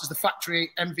was classed as the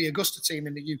factory MV Augusta team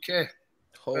in the UK.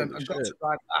 And got to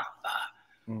ride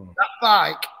that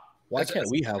bike. Why can't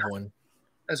we have one?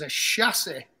 As a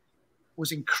chassis,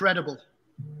 was incredible.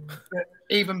 But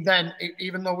even then,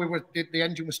 even though the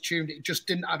engine was tuned, it just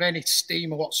didn't have any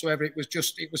steam or whatsoever.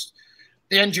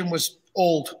 The engine was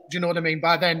old. Do you know what I mean?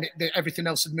 By then, everything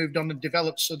else had moved on and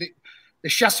developed. So the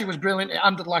chassis was brilliant. It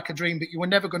handled like a dream, but you were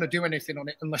never going to do anything on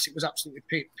it unless it was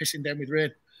absolutely pissing down with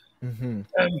rain.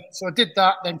 So I did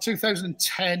that. Then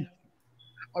 2010,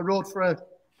 I rode for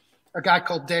a guy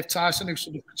called Dave Tyson, who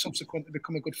subsequently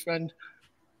become a good friend.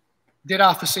 Did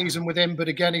half a season with him, but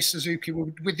again, his Suzuki.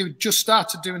 We just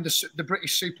started doing the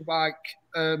British Superbike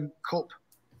Cup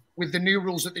with the new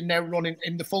rules that they now run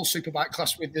in the full Superbike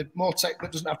class with the more tech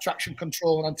that doesn't have traction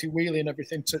control and anti-wheelie and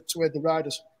everything to aid the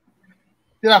riders.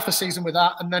 Did half a season with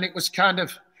that, and then it was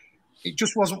it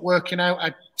just wasn't working out. I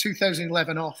had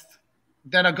 2011 off.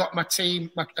 Then I got my team,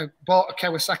 I bought a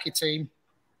Kawasaki team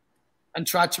and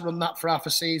tried to run that for half a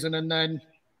season, and then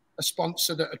a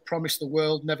sponsor that had promised the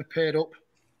world never paid up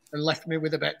and left me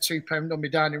with about £2 on my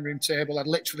dining room table. I'd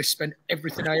literally spent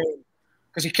everything I owned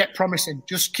because he kept promising,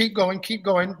 just keep going.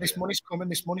 This money's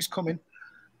coming.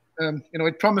 You know,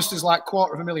 he'd promised us like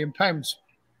 £250,000,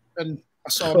 and I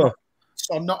saw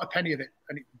not a penny of it,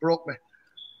 and it broke me.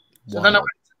 So then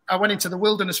I went into the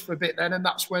wilderness for a bit then, and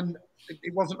that's when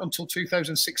it wasn't until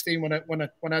 2016 when I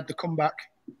had the comeback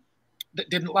that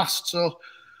didn't last. So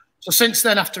since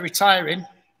then, after retiring,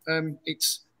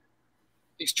 it's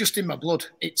just in my blood.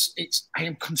 I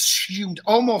am consumed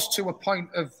almost to a point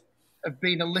of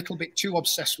being a little bit too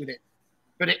obsessed with it.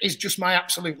 But it is just my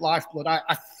absolute lifeblood.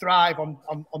 I thrive on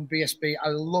BSB. I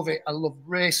love it. I love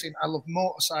racing. I love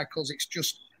motorcycles. It's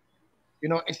just, you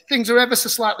know, things are ever so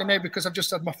slightly now because I've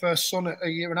just had my first son a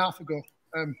year and a half ago.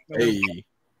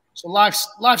 So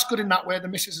life's good in that way. The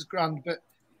missus is grand. But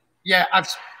yeah,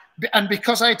 and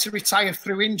because I had to retire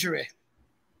through injury,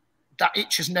 that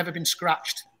itch has never been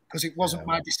scratched because it wasn't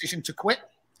my decision to quit.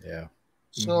 Yeah.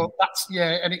 So that's,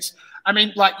 and I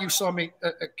mean, like you saw me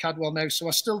at Cadwell now, so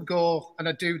I still go and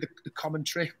I do the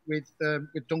commentary with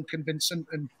Duncan Vincent,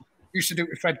 and used to do it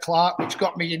with Fred Clark, which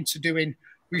got me into we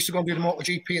used to go and do the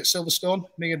MotoGP at Silverstone,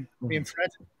 me and Fred.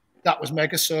 That was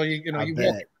mega. So you walk in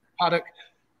the paddock.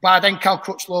 By then, Cal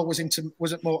Crutchlow was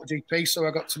at MotoGP, so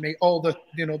I got to meet all the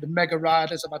mega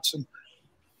riders. I've had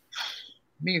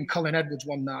me and Colin Edwards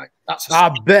one night.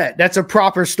 I bet that's a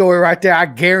proper story right there. I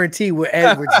guarantee with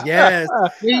Edwards, yes.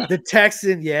 The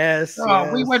Texan, yes.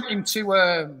 We went into.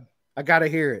 I gotta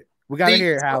hear it. We gotta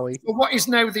hear it, Howie. What is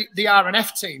now the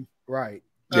RNF team? Right.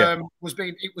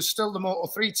 It was still the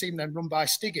Moto3 team then, run by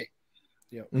Stiggy.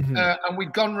 Yeah. And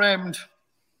I'd gone round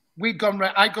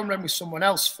with someone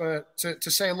else to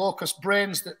say hello, because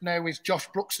Brains, that now is Josh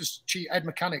Brooks's chief head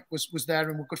mechanic, was there,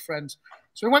 and we're good friends.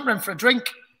 So we went round for a drink,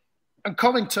 and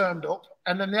Colin turned up,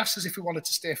 and then they asked us if we wanted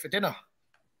to stay for dinner.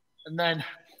 And then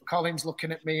Colin's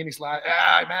looking at me, and he's like,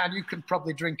 man, you can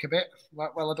probably drink a bit. I'm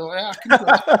like, well, I don't. Yeah, I can do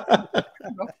it.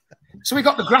 So we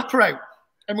got the grappa out,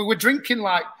 and we were drinking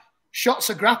like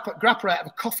shots of grappa out of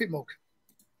a coffee mug,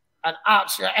 and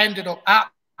absolutely ended up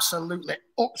absolutely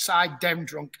upside down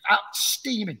drunk,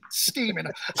 steaming.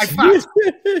 In fact,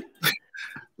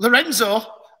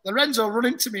 Lorenzo run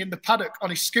into me in the paddock on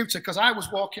his scooter because I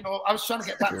was walking over. I was trying to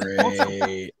get back to the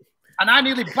motor, and I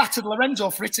nearly battered Lorenzo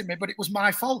for hitting me, but it was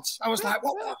my fault. I was like,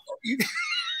 what? You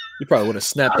probably would have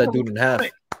snapped that dude in half.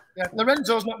 Yeah,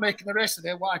 Lorenzo's not making the race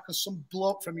today. Why? Because some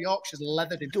bloke from Yorkshire's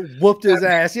leathered him. Whooped his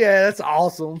ass. Yeah, that's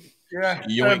awesome. Yeah.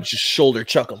 You ain't just shoulder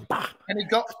chuck him.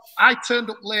 And I turned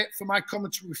up late for my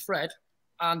commentary with Fred,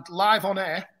 and live on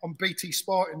air on BT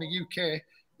Sport in the UK,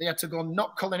 they had to go and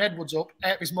knock Colin Edwards up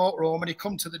out of his motorhome, and he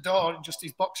come to the door in just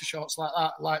his boxer shorts like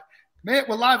that, like, mate,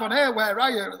 we're live on air. Where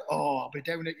are you? Oh, I'll be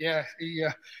doing it. Yeah,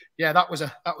 yeah. That was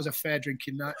a fair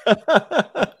drinking night.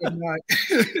 Good night.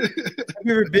 Have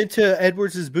you ever been to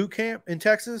Edwards' boot camp in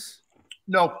Texas?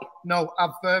 No.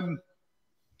 I've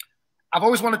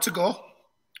always wanted to go,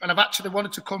 and I've actually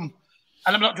wanted to come.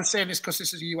 And I'm not just saying this because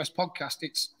this is a US podcast.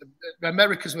 It's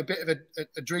America's a bit of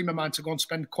a dream of mine to go and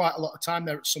spend quite a lot of time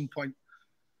there at some point.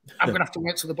 I'm going to have to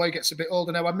wait till the boy gets a bit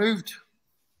older. Now, I moved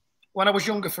when I was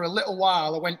younger for a little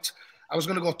while. I was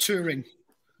going to go touring,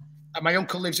 and my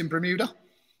uncle lives in Bermuda.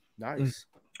 Nice.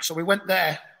 So we went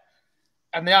there,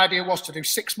 and the idea was to do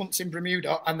 6 months in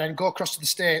Bermuda and then go across to the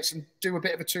States and do a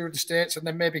bit of a tour of the States and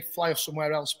then maybe fly off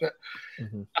somewhere else. But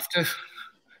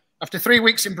after 3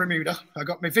 weeks in Bermuda, I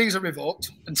got my visa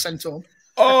revoked and sent home.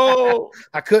 Oh,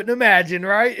 I couldn't imagine,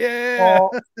 right? Yeah.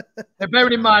 Now,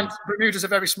 bearing in mind, Bermuda's a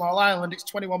very small island. It's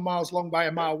 21 miles long by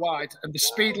a mile wide, and the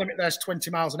speed limit there's 20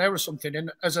 miles an hour or something.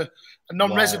 And as a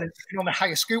non-resident, you can only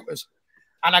hire scooters.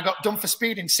 And I got done for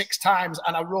speeding 6 times,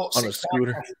 and I wrote on 6 a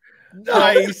scooter. times.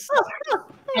 Nice.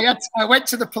 I went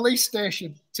to the police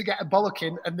station to get a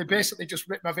bollocking, and they basically just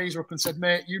ripped my visa up and said,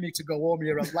 mate, you need to go home.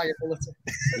 You're on liability.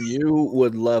 You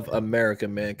would love America,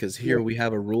 man, because here we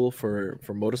have a rule for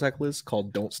motorcyclists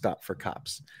called "Don't stop for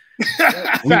cops."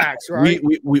 Facts, right?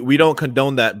 We don't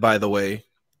condone that, by the way,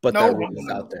 but that rule is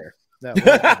out there.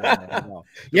 No.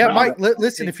 Yeah, Mike.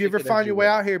 Listen, if you ever find your way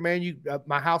out here, man,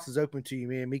 my house is open to you,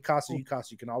 man. Me, Casa,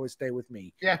 you can always stay with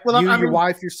me. Yeah, well, your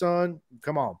wife, your son,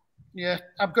 come on. Yeah,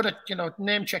 I'm going to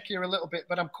name check here a little bit,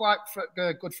 but I'm quite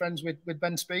good friends with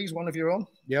Ben Spees, one of your own.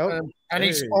 Yeah, and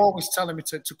he's always telling me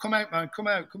to come out, man, come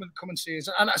and see us.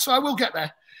 And so I will get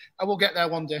there. I will get there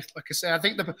one day. Like I say, I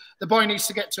think the boy needs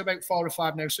to get to about 4 or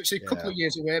 5 now, so it's a couple of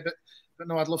years away. But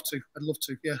no, I'd love to.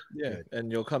 Yeah. Yeah,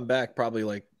 and you'll come back probably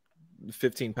like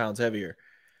 15 pounds heavier.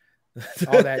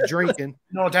 All that drinking.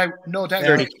 No doubt.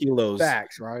 30 kilos.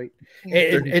 Facts, right?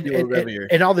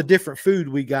 And all the different food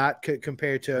we got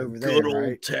compared to over there. Good old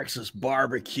right? Texas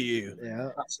barbecue. Yeah.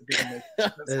 That's a big one.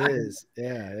 It is.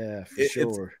 Yeah, for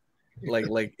sure.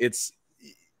 It's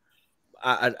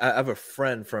I have a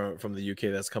friend from the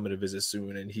UK that's coming to visit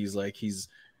soon, and he's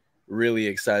really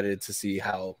excited to see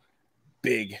how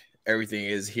big everything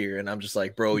is here. And I'm just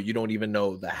like, bro, you don't even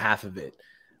know the half of it.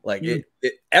 Like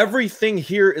everything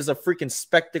here is a freaking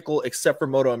spectacle except for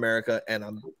Moto America, and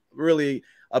I'm really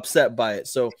upset by it.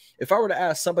 So if I were to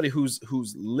ask somebody who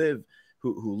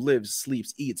lives,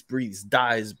 sleeps, eats, breathes,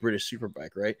 dies British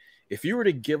Superbike, right? If you were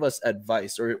to give us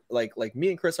advice, or like me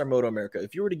and Chris are Moto America,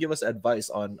 if you were to give us advice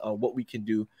on what we can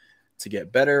do to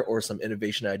get better or some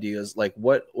innovation ideas, like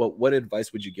what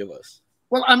advice would you give us?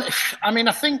 Well, I mean,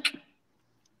 I think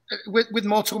with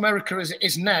Moto America as it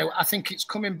is now, I think it's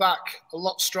coming back a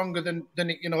lot stronger than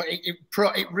it.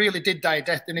 It really did die a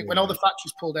death, didn't it? When all the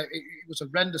factories pulled out, it was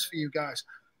horrendous for you guys.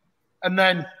 And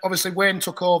then obviously Wayne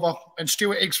took over, and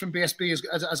Stuart Higgs from BSB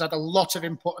has had a lot of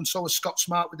input, and so has Scott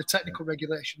Smart with the technical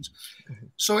regulations.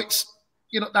 So it's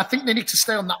I think they need to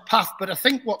stay on that path. But I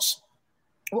think what's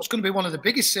going to be one of the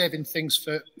biggest saving things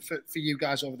for you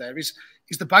guys over there is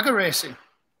the bagger racing.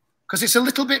 Because it's a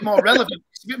little bit more relevant,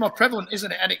 it's a bit more prevalent,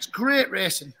 isn't it? And it's great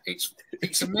racing. It's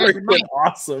amazing.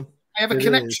 Awesome. I have a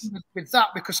connection with that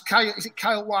because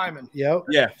Kyle Wyman? Yep.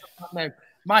 Yeah. Now,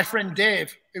 my friend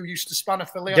Dave, who used to spanner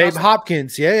for Leon. Dave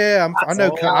Hopkins. Yeah. I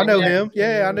know him.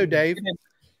 Yeah, I know Dave.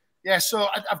 Yeah, so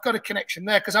I've got a connection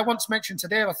there because I once mentioned to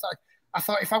Dave, I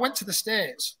thought if I went to the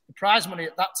States, the prize money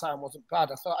at that time wasn't bad.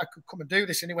 I thought I could come and do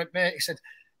this. And he went, mate, he said,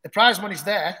 the prize money's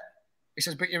there. He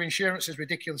says, but your insurance is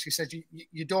ridiculous. He says,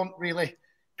 you don't really,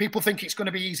 people think it's going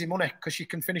to be easy money because you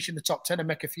can finish in the top 10 and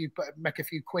make a few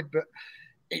quid, but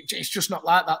it's just not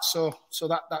like that. So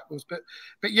that was, but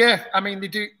yeah, I mean,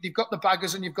 they've got the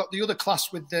baggers and you've got the other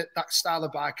class with that style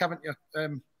of bike, haven't you?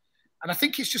 And I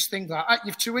think it's just things like that.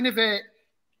 You have to innovate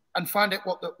and find out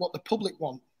what the public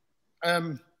want.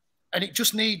 And it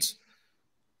just needs,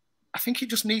 I think it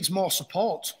just needs more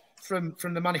support from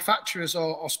the manufacturers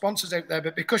or sponsors out there,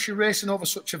 but because you're racing over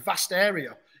such a vast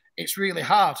area, it's really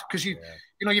hard because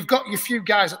you've got your few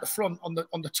guys at the front on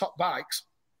the top bikes,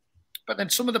 but then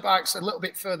some of the bikes a little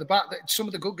bit further back, some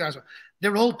of the good guys,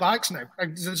 they're old bikes now.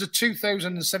 There's a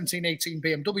 2017-18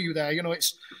 BMW there.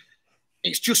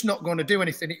 It's just not going to do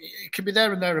anything. It can be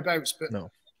there and thereabouts, but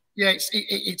no. Yeah,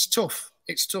 it's tough.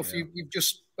 It's tough. Yeah.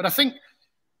 But I think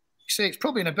see, it's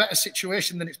probably in a better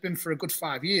situation than it's been for a good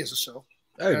 5 years or so.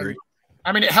 I agree.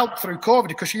 I mean, it helped through COVID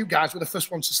because you guys were the first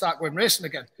ones to start going racing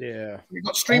again. Yeah. We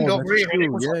got streamed over here, and it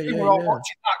was like we were all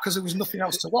watching that because there was nothing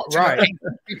else to watch. Right. And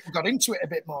people got into it a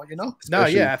bit more, you know? No,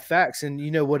 yeah, facts. And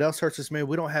you know what else hurts us, man?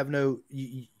 We don't have no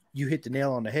you hit the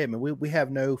nail on the head, man. We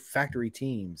have no factory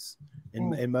teams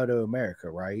in Moto America,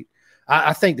 right?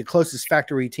 I think the closest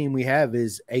factory team we have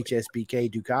is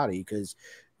HSBK Ducati, because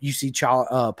you see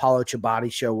Paulo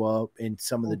Ciabatti show up in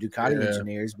some of the Ducati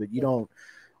engineers, but you don't.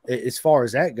 As far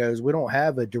as that goes, we don't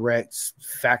have a direct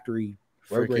factory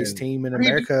road race team in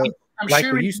America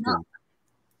like we used to.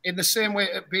 In the same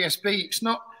way at BSB, it's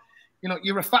not, you know,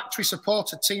 you're a factory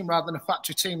supported team rather than a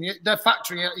factory team. Their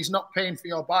factory is not paying for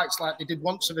your bikes like they did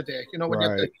once of a day, you know, when you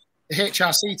had the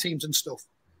HRC teams and stuff.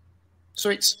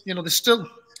 So it's, you know, there's still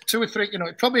 2 or 3, you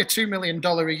know, probably a $2 million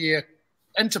a year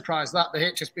enterprise, that the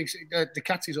HSBC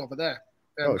Ducatis over there.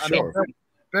 Sure.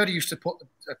 Birdie used to put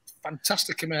a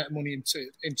fantastic amount of money into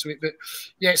it, but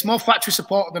yeah, it's more factory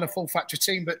supported than a full factory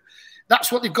team. But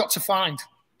that's what they've got to find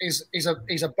is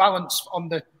a balance on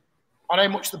how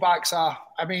much the bikes are.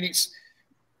 I mean, it's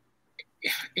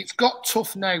got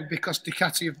tough now because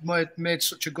Ducati have made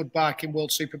such a good bike in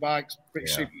World Superbikes,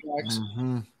 British Superbikes.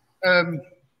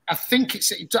 I think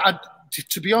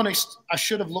to be honest, I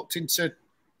should have looked into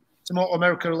Moto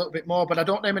America a little bit more, but I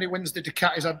don't know how many wins the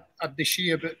Ducatis had this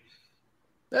year, but.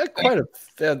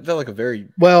 They're like a very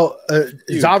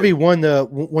Zavi won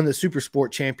the Super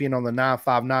Sport champion on the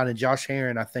 959, and Josh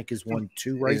Herron I think has won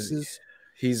 2 races.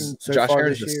 He's Josh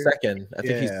Herron's the second. I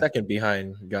think he's second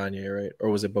behind Gagne, right? Or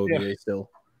was it Beaubier still?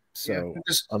 So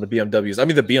on the BMWs, I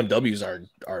mean the BMWs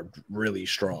are really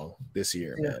strong this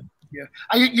year, man. Yeah,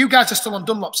 you guys are still on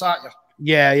Dunlops, aren't you?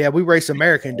 Yeah, we race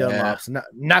American Dunlops,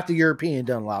 not the European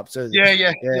Dunlop. So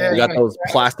yeah. We got those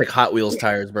plastic Hot Wheels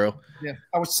tires, bro. Yeah,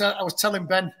 I was telling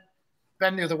Ben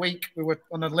the other week, we were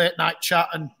on a late night chat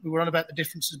and we were on about the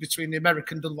differences between the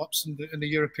American Dunlops and the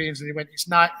Europeans, and he went, it's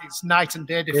night and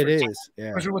day difference. It is, yeah.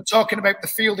 Because we were talking about the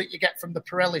feel that you get from the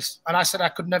Pirellis, and I said I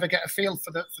could never get a feel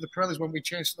for the Pirellis when we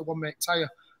changed to the one-make tyre.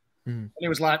 And he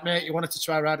was like, mate, you wanted to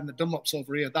try riding the Dunlops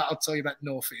over here. That'll tell you about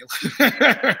no feel.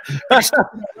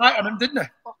 Right on him, didn't he?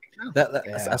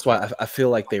 That's why I feel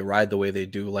like they ride the way they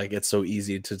do. Like it's so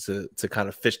easy to kind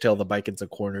of fishtail the bike into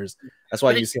corners. That's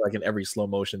why you see like in every slow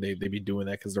motion they be doing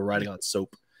that because they're riding on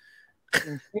soap.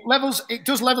 It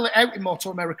does level it out in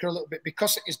Moto America a little bit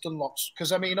because it is Dunlops.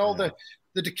 Because I mean, all the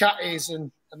Ducatis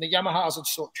and the Yamahas and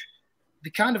such,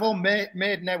 they kind of all made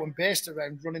now and based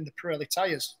around running the Pirelli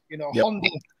tires. You know,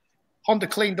 Honda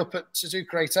cleaned up at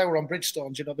Suzuka 8 Hour on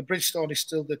Bridgestones. You know, the Bridgestone is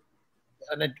still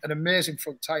an amazing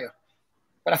front tire.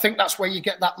 But I think that's where you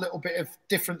get that little bit of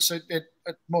difference at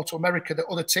Moto America, that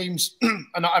other teams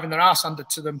are not having their arse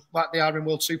handed to them like they are in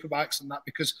World Superbikes and that,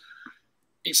 because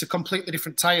it's a completely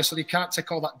different tyre. So they can't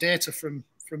take all that data from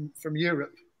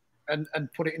Europe and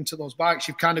put it into those bikes.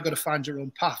 You've kind of got to find your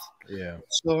own path. Yeah.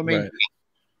 So, I mean.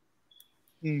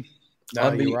 Right.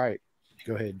 No, you're right.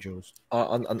 Go ahead, Jules.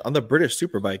 On the British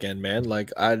Superbike end, man,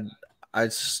 like I'm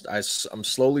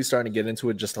slowly starting to get into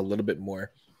it just a little bit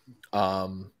more.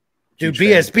 Dude,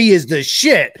 BSB is the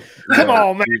shit. Come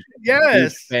on, man.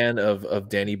 Yes. Fan of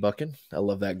Danny Buchan. I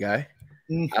love that guy.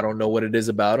 I don't know what it is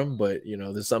about him, but you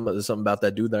know, there's something about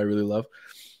that dude that I really love.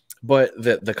 But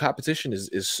the competition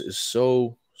is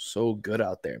so good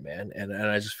out there, man. And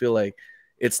I just feel like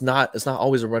it's not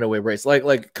always a runaway race.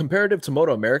 Like comparative to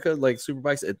Moto America, like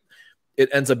Superbikes, it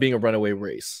ends up being a runaway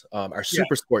race. Our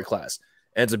Super Sport class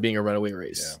ends up being a runaway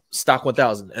race. Yeah. Stock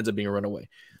 1000 ends up being a runaway.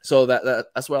 So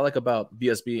that's what I like about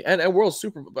BSB and World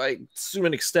Superbike to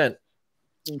an extent.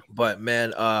 But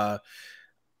man,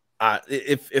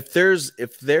 if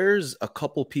there's a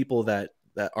couple people that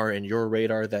are in your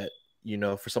radar that, you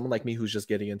know, for someone like me who's just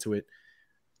getting into it,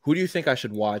 who do you think I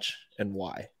should watch and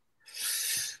why?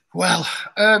 Well,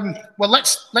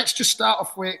 let's just start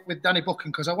off with Danny Buchan,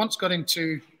 because I once got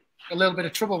into a little bit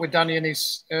of trouble with Danny and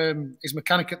his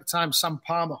mechanic at the time, Sam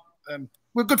Palmer.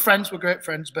 We're good friends, we're great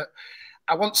friends, but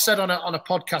I once said on a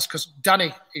podcast, because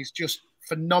Danny is just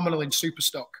phenomenal in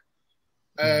Superstock,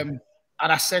 and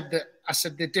I said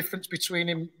the difference between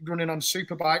him running on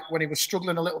Superbike when he was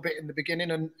struggling a little bit in the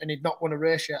beginning and he'd not won a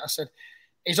race yet. I said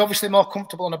he's obviously more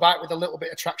comfortable on a bike with a little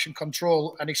bit of traction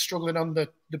control, and he's struggling on the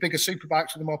bigger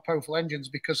Superbikes with the more powerful engines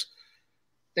because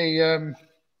he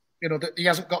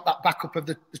hasn't got that backup of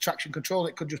the traction control.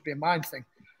 It could just be a mind thing.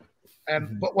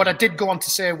 But what I did go on to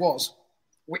say was,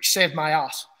 which saved my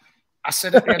ass, I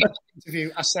said at the end of the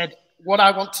interview, I said, what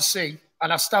I want to see,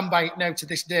 and I stand by it now to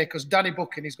this day, because Danny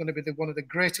Buchan is going to be one of the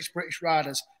greatest British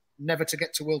riders never to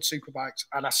get to World Superbikes.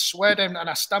 And I swear down, and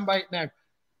I stand by it now,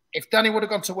 if Danny would have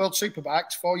gone to World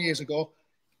Superbikes 4 years ago,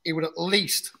 he would at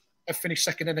least have finished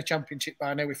second in the championship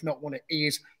by now, if not won it. He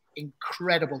is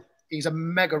incredible. He's a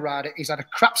mega rider. He's had a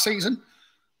crap season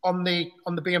on the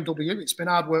BMW. It's been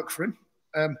hard work for him.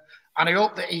 And I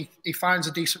hope that he finds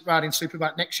a decent ride in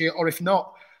Superbike next year, or if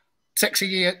not, takes a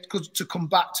year to come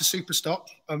back to Superstock,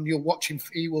 and you'll watch him.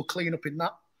 He will clean up in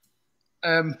that.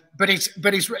 But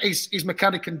his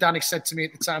mechanic and Danny said to me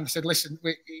at the time, I said, listen,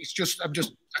 I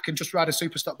can just ride a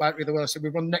Superstock bike really well. I said, we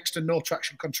run next to no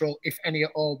traction control, if any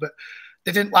at all. But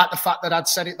they didn't like the fact that I'd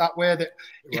said it that way, that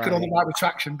you could only ride with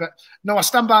traction. But no, I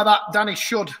stand by that. Danny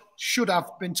should have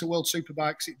been to World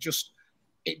Superbikes. It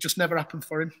just never happened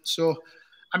for him. So,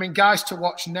 I mean, guys to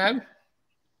watch now,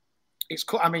 it's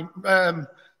cool. I mean,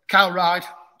 Kyle Ryde,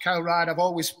 I've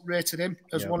always rated him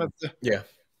as one of the... Yeah.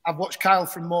 I've watched Kyle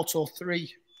from Moto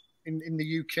 3 in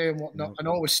the UK and whatnot, and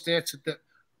always stated that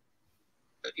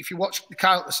if you watch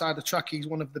Kyle at the side of the track, he's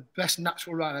one of the best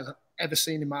natural riders I've ever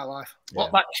seen in my life. Yeah.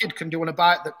 What that kid can do on a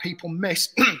bike that people miss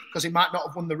because he might not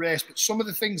have won the race, but some of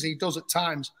the things he does at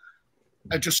times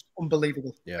are just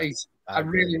unbelievable. Yeah, I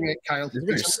really rate Kyle. He's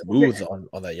very smooth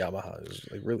on that Yamaha.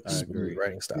 It's like really smooth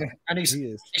riding style. Yeah. And his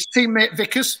teammate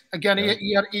Vickers, again,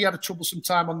 he had a troublesome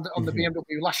time on the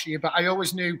BMW last year, but I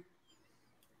always knew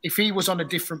if he was on a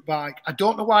different bike, I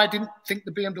don't know why I didn't think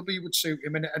the BMW would suit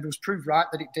him, and it was proved right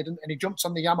that it didn't. And he jumped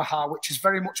on the Yamaha, which is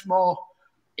very much more,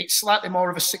 it's slightly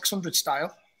more of a 600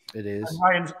 style. It is.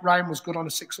 And Ryan was good on a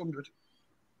 600.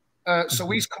 So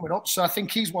he's coming up. So I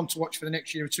think he's one to watch for the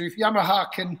next year or two. If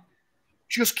Yamaha can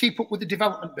just keep up with the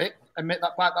development bit and make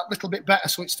that bike that little bit better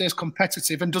so it stays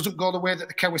competitive and doesn't go the way that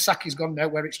the Kawasaki's gone now,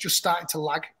 where it's just starting to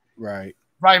lag. Right.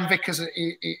 Ryan Vickers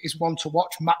is one to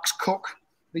watch. Max Cook,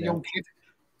 the young kid.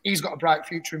 He's got a bright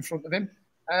future in front of him.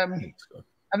 And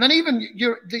then even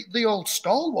the old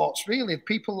stalwarts, really,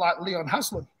 people like Leon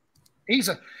Haslam. He's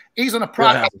on a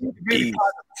private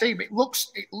team. It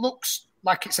looks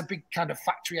like it's a big kind of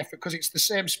factory effort because it's the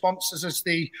same sponsors as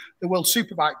the World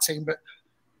Superbike team. But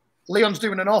Leon's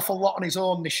doing an awful lot on his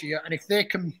own this year. And if they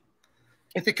can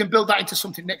build that into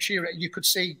something next year, you could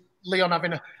see Leon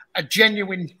having a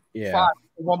genuine fight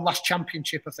for one last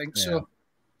championship, I think. Yeah.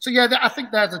 So yeah, I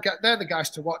think they're the guys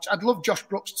to watch. I'd love Josh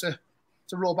Brooks to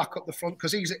roll back up the front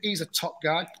because he's a top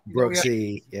guy.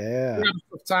 Brooksy, He had a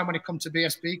tough time when he come to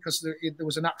BSB because there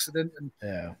was an accident and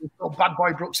bad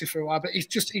boy Brooksy for a while. But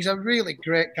he's a really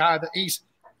great guy. That he's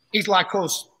like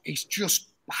us. He's just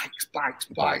bikes.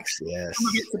 Yes,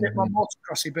 it's a bit more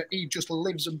motocrossy, but he just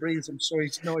lives and breathes them. So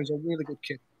he's a really good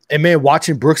kid. And man,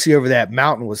 watching Brooksy over that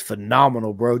mountain was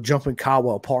phenomenal, bro. Jumping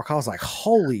Caldwell Park, I was like,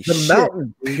 "Holy shit!" The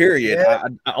mountain, period. Yeah.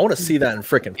 I want to see that in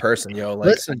freaking person, yo. Like,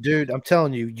 listen, dude, I'm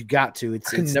telling you, you got to. I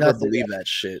can never believe that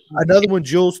shit. Another one,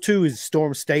 Jules too, is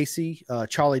Storm Stacy,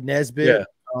 Charlie Nesbitt.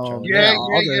 All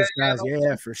those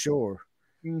guys, for sure.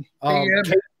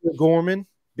 Gorman,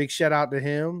 big shout out to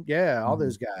him. Yeah, all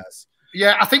those guys.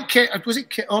 Yeah, I think was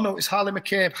it? Oh no, it's Harley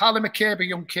McCabe. Harley McCabe, a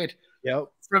young kid. Yep.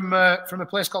 From a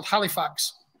place called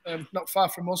Halifax. Not far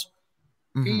from us.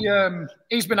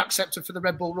 He's been accepted for the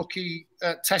Red Bull rookie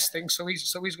testing, so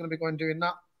he's going to be going doing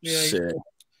that.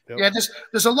 Yeah,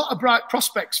 there's a lot of bright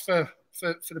prospects for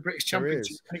the British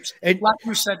Championship. And like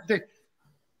you said,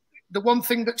 the one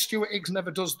thing that Stuart Higgs never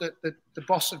does, the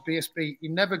boss of BSB, he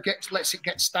never lets it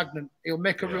get stagnant. He'll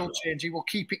make a rule change. He will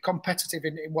keep it competitive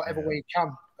in whatever way he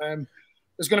can.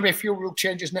 There's going to be a few rule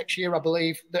changes next year, I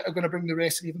believe, that are going to bring the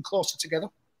racing even closer together.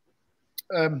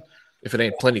 If it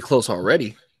ain't plenty close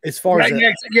already. As far as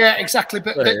exactly.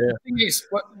 But the thing is,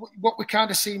 what we're kind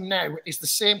of seeing now is the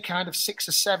same kind of 6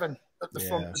 or 7 at the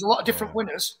front. There's a lot of different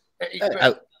winners.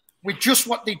 They just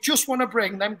want to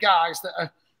bring them guys that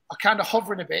are kind of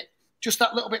hovering a bit, just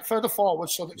that little bit further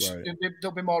forward, so that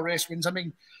there'll be more race wins. I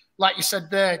mean, like you said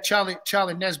there, Charlie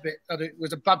Nesbitt, it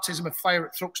was a baptism of fire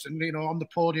at Thruxton, on the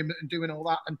podium and doing all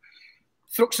that. And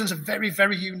Thruxton's a very,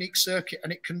 very unique circuit,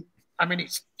 and it can. I mean,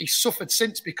 he's suffered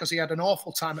since because he had an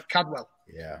awful time at Cadwell.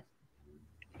 Yeah.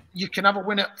 You can have a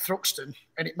win at Thruxton,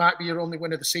 and it might be your only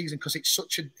win of the season because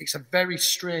it's a very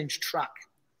strange track,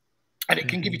 and it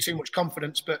can give you too much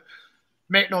confidence. But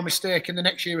make no mistake, in the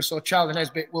next year or so, Charlie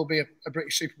Nesbitt will be a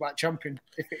British Superbike champion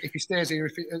if he stays here.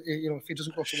 If he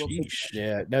doesn't go to World Superbike.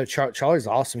 Yeah, no, Charlie's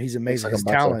awesome. He's amazing. His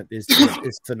talent is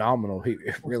phenomenal. He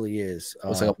really is.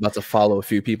 Looks like I'm about to follow a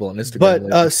few people on Instagram.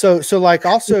 But so like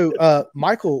also,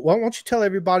 Michael, why don't you tell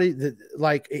everybody that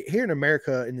like here in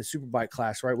America in the Superbike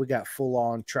class, right? We got full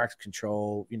on traction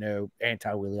control,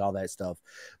 anti-wheelie, all that stuff.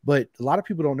 But a lot of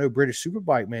people don't know British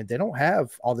Superbike, man. They don't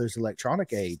have all those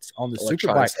electronic aids on the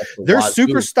Superbike. Their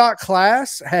super stock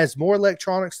class has more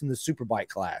electronics than the Superbike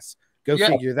class. Go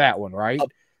figure that one, right?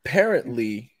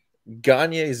 Apparently,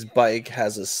 Gagne's bike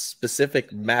has a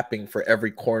specific mapping for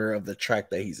every corner of the track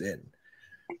that he's in.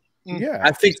 Yeah,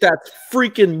 I think that's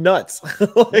freaking nuts.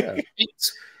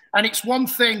 It's one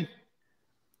thing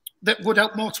that would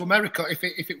help Moto America if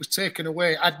it was taken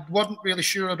away. I wasn't really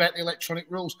sure about the electronic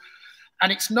rules,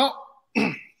 and it's not.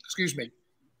 Excuse me.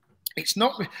 It's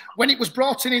not when it was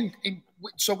brought in.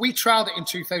 So we trialed it in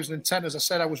 2010. As I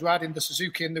said, I was riding the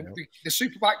Suzuki, and the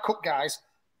Superbike Cup guys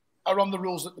are on the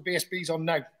rules that the BSB's on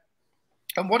now.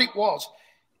 And what it was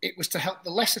to help the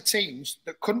lesser teams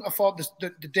that couldn't afford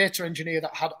the data engineer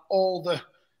that had all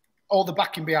the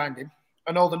backing behind him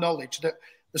and all the knowledge, that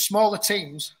the smaller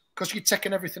teams, because you'd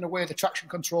taken everything away, the traction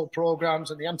control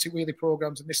programs and the anti-wheelie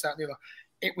programs and this, that, and the other,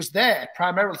 it was there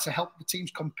primarily to help the teams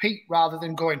compete rather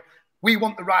than going, we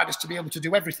want the riders to be able to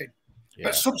do everything. Yeah.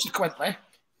 But subsequently,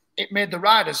 it made the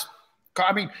riders,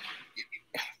 I mean,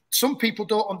 some people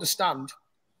don't understand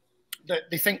that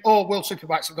they think, oh, World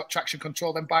Superbikes have got traction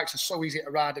control, then bikes are so easy to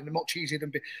ride and they're much easier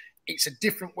than... It's a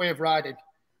different way of riding,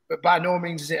 but by no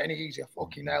means is it any easier.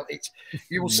 Fucking hell.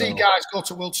 You will see guys go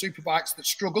to World Superbikes that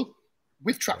struggle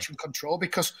with traction control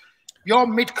because you're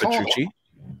mid-corner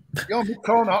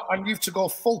and you've to go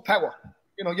full power.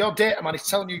 You know, your data man is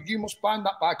telling you, you must bind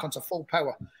that bike onto full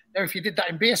power. Now, if you did that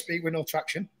in BSB with no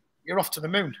traction, you're off to the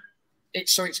moon.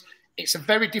 It's a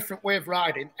very different way of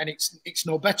riding, and it's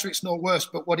no better, it's no worse.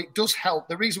 But what it does help,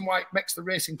 the reason why it makes the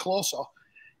racing closer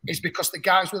is because the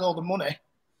guys with all the money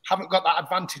haven't got that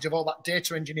advantage of all that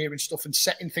data engineering stuff and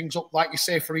setting things up, like you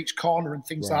say, for each corner and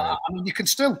things like that. I mean, you can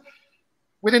still,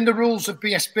 within the rules of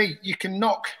BSB, you can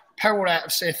knock power out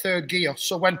of, say, third gear.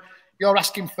 So when you're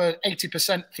asking for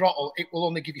 80% throttle, it will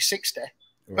only give you 60.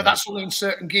 But that's only in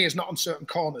certain gears, not on certain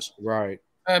corners. Right.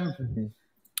 And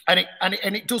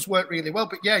it does work really well.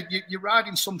 But yeah, you're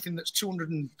riding something that's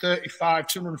 235,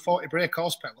 240 brake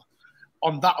horsepower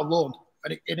on that alone,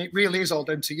 and it really is all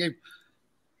down to you.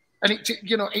 And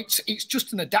it's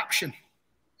just an adaptation.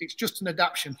 It's just an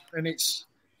adaptation, and it's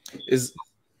is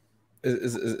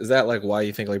that like why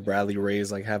you think like Bradley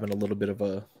Ray's like having a little bit of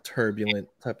a turbulent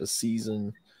type of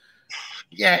season?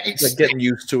 Yeah, it's like getting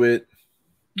used to it.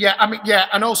 Yeah, I mean, yeah,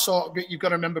 and also you've got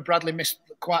to remember Bradley missed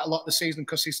quite a lot of the season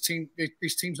because his team's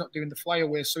not doing the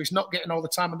flyaways, so he's not getting all the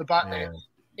time on the back there.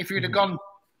 If he'd have gone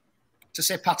to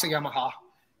say Pata Yamaha,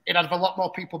 he'd have a lot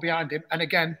more people behind him, and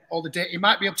again, all the data. He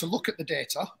might be able to look at the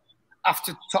data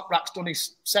after Top Rack's done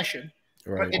his session,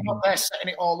 but they're not there setting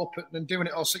it all up and doing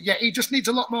it all. So yeah, he just needs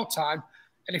a lot more time,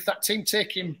 and if that team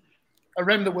take him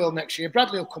around the world next year,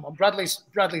 Bradley will come on. Bradley's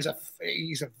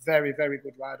he's a very, very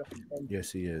good rider.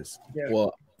 Yes, he is. Yeah.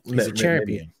 Well, he's a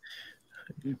champion.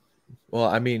 Well,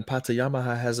 I mean, Pata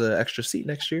Yamaha has an extra seat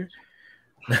next year.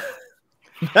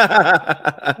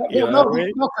 No,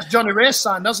 Johnny Ray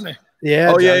signed, doesn't he?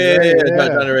 Yeah. Oh,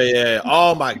 Johnny Ray. Yeah.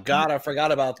 Oh my God, I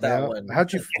forgot about that one.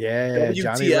 How'd you? Yeah,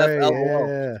 Johnny Ray.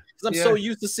 Yeah. Because I'm so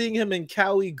used to seeing him in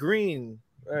Cowie Green.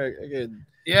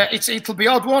 Yeah, it'll be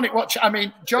odd, won't it? Watch. I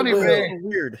mean, Johnny Ray.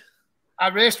 Weird. I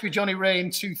raced with Johnny Ray in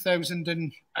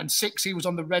 2006. He was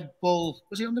on the Red Bull.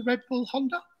 Was he on the Red Bull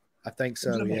Honda? I think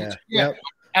so. Yeah. Yep.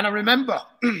 And I remember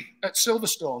at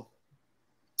Silverstone,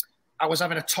 I was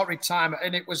having a torrid time,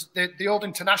 and it was the old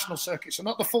international circuit, so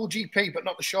not the full GP, but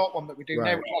not the short one that we do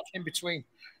now, which is in between.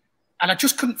 And I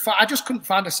just couldn't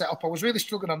find a setup. I was really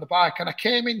struggling on the bike, and I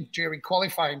came in during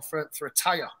qualifying for a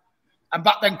tyre. And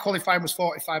back then, qualifying was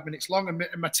 45 minutes long, and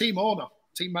my team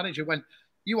manager went,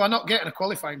 "You are not getting a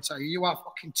qualifying tyre. You are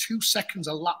fucking 2 seconds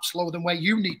a lap slower than where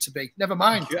you need to be. Never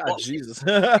mind." God, Jesus.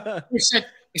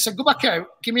 He said, "Go back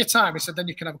out, give me a time." He said, "Then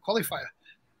you can have a qualifier."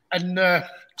 And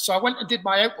so I went and did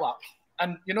my outlap.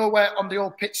 And you know where on the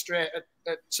old pit straight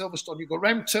at Silverstone, you go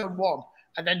round turn one,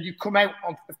 and then you come out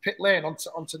of pit lane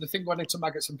onto the thing going into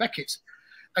Maggots and Beckett's.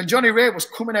 And Johnny Ray was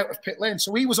coming out of pit lane,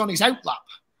 so he was on his outlap.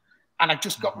 And I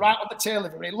just got right on the tail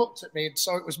of him, and he looked at me and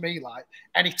saw it was me,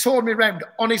 and he turned me round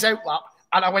on his outlap,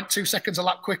 and I went 2 seconds a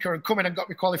lap quicker and come in and got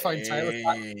me qualifying tyre.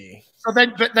 So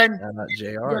then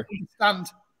you understand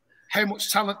how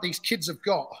much talent these kids have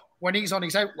got when he's on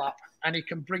his outlap and he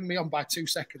can bring me on by 2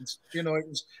 seconds. You know,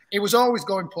 it was always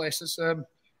going places. I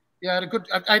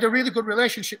had a really good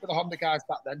relationship with the Honda guys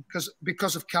back then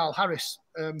because of Carl Harris.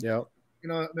 You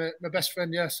know, my best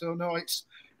friend. Yeah. So no,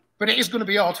 but it is going to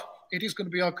be odd. It is going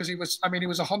to be odd because he was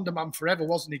a Honda man forever,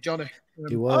 wasn't he, Johnny?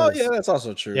 He was. Oh, yeah, that's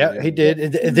also true. Yeah, he did.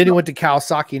 And then he went to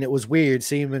Kawasaki, and it was weird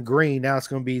seeing him in green. Now it's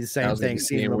going to be the same thing,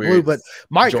 seeing him in blue. But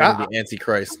Mike, the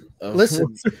Antichrist.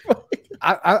 Listen,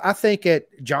 I think at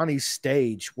Johnny's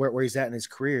stage, where he's at in his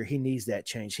career, he needs that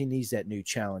change. He needs that new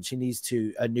challenge. He needs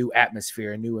a new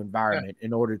atmosphere, a new environment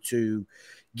in order to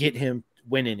get him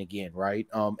winning again, right?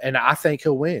 And I think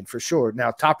he'll win for sure.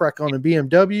 Now, Toprak on the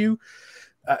BMW,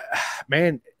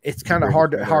 man, it's kind of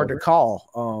hard to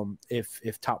call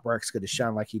if Toprak's going to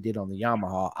shine like he did on the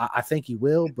Yamaha. I think he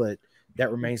will, but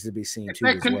that remains to be seen too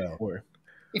as well.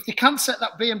 If they can set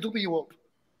that BMW up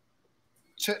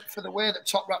for the way that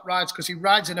Toprak rides, because he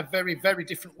rides in a very, very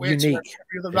different way to every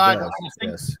other rider.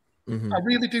 I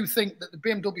really do think that the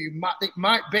BMW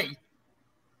might be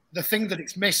the thing that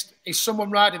it's missed is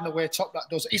someone riding the way Toprak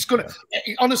does. It's gonna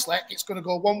honestly, it's gonna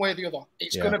go one way or the other.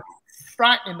 It's gonna be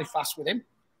frighteningly fast with him,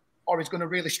 or he's gonna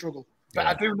really struggle. But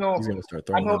I do know,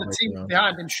 I know the team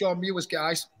behind him, Sean Muir's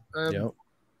guys.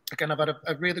 Again, I've had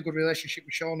a really good relationship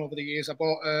with Sean over the years. I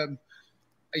bought a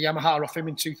Yamaha off him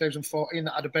in 2014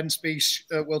 that had a Ben Spies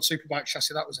World Superbike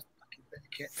chassis. That was a fucking bit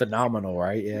of kit. Phenomenal,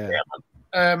 right?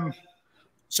 Yeah.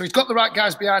 So he's got the right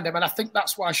guys behind him, and I think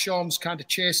that's why Sean's kind of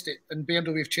chased it and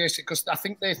BMW have chased it, because I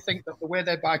think they think that the way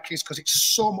their bike is, because it's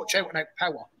so much out and out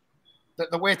power,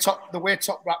 that the way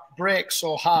Toprak brakes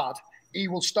so hard, he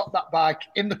will stop that bike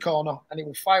in the corner and he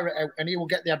will fire it out, and he will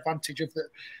get the advantage of the.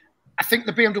 I think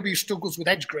the BMW struggles with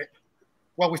edge grip.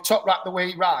 Well, with Toprak, the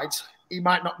way he rides, he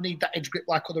might not need that edge grip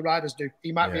like other riders do.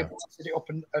 He might be able to set it up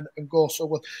and go.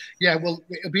 So,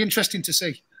 it'll be interesting to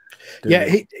see. Dude.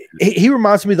 Yeah, he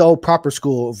reminds me of the old proper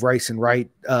school of racing, right?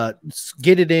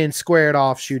 Get it in, square it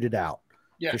off, shoot it out.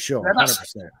 Yeah, for sure,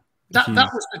 100%. That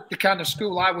was the kind of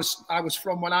school I was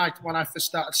from when I first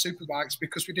started superbikes,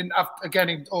 because we didn't have, again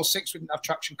in 06 we didn't have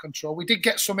traction control. We did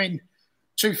get some in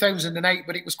 2008,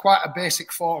 but it was quite a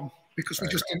basic form because we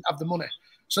just didn't have the money.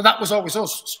 So that was always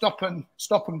us, stop and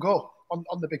go on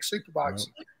the big superbikes,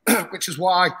 which is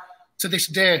why to this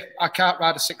day I can't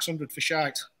ride a 600 for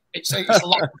shite. It's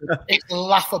laughable. It's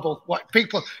laughable. What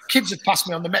kids have passed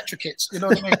me on the Metro kits. You know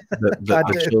what I mean?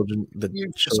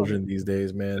 The children these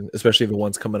days, man, especially the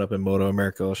ones coming up in Moto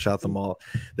America, I'll shout them all.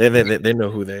 They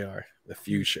know who they are, the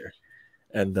future.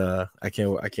 And I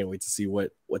can't wait to see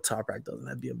what Toprak does in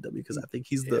that BMW, because I think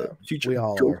he's the future. We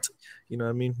all are. You know what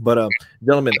I mean? But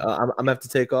gentlemen, I'm gonna have to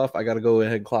take off. I gotta go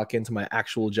ahead and clock into my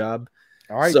actual job.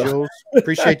 All right, Jules.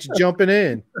 Appreciate you jumping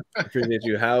in. Appreciate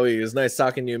you, Howie. It was nice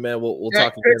talking to you, man. We'll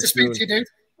talk again great to speak soon. to you, dude.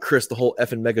 Chris, the whole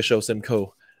effing Mega Show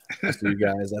Simcoe. I'll see you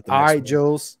guys at the all next right, one.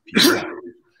 Jules.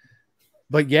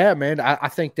 But yeah, man, I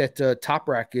think that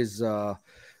Toprak is.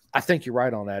 I think you're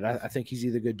right on that. I think he's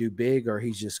either going to do big or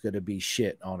he's just going to be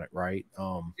shit on it, right?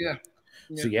 So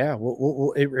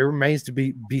it remains to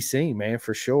be seen, man,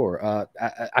 for sure.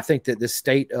 I think that the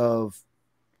state of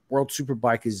World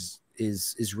Superbike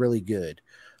is really good.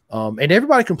 And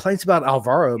everybody complains about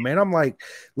Alvaro, man. I'm like,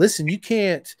 listen, you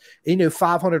can't,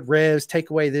 500 revs,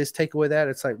 take away this, take away that.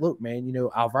 It's like, look, man,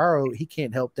 Alvaro, he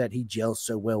can't help that he gels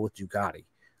so well with Ducati.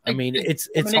 I mean, it's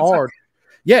hard.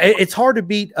 Yeah, it's hard to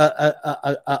beat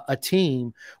a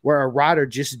team where a rider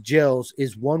just gels,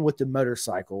 is one with the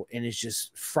motorcycle, and is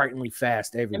just frighteningly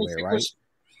fast everywhere, right?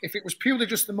 If it was purely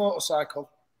just the motorcycle,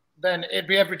 then it'd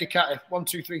be every Ducati, 1,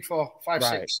 2, 3, 4, 5,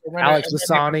 6. Alex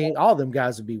Lasani, all them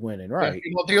guys would be winning, right?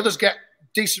 Yeah, the others get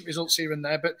decent results here and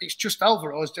there, but it's just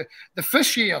Alvaro. The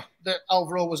first year that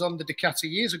Alvaro was on the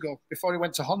Ducati years ago, before he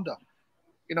went to Honda,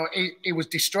 he was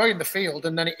destroying the field,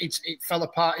 and then it fell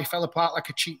apart. He fell apart like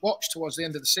a cheap watch towards the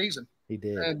end of the season. He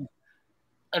did.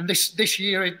 And this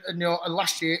year, and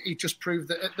last year, he just proved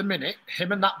that at the minute,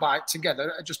 him and that bike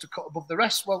together are just a cut above the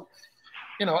rest. Well,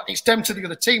 it's down to the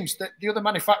other teams, the other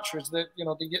manufacturers, the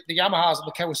Yamahas and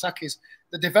the Kawasaki's.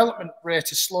 The development rate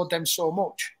has slowed them so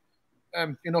much.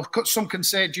 Some can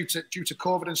say due to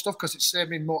COVID and stuff, because it's the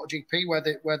same in MotoGP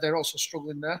where they're also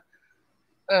struggling there.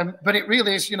 But it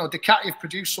really is, Ducati have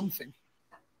produced something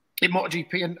in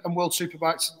MotoGP and World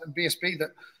Superbikes and BSB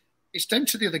that it's down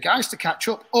to the other guys to catch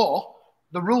up, or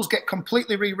the rules get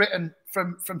completely rewritten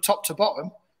from top to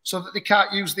bottom so that they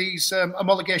can't use these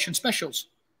homologation specials.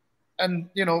 And,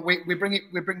 we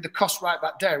bring the cost right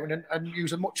back down and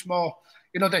use a much more,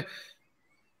 there's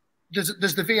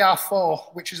the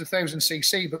VR4, which is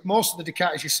 1,000cc, but most of the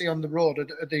Ducatis you see on the road are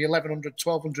the 1,100,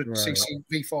 1,200cc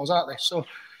V4s, aren't they? So,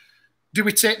 do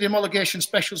we take the homologation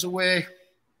specials away?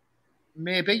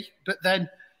 Maybe. But then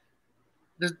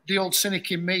the old cynic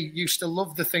in me used to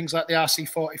love the things like the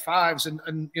RC45s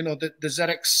and the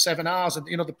ZX7Rs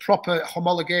and, the proper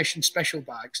homologation special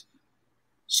bikes.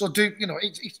 So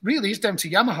it really is down to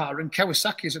Yamaha and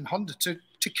Kawasaki's and Honda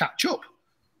to catch up.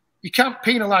 You can't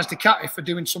penalise Ducati for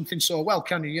doing something so well,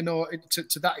 can you?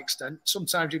 To that extent.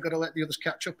 Sometimes you've got to let the others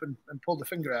catch up and pull the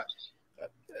finger out.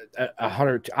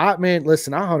 100. Man,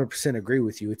 listen, I 100% agree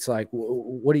with you. It's like,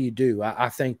 what do you do? I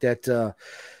think that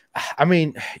I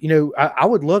mean, you know, I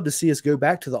would love to see us go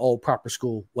back to the old proper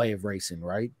school way of racing,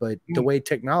 right? But the way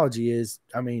technology is,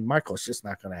 I mean, Michael, it's just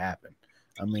not going to happen.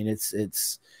 I mean,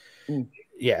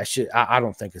 yeah, I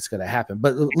don't think it's going to happen.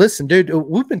 But listen, dude,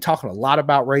 we've been talking a lot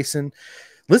about racing.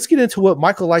 Let's get into what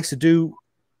Michael likes to do,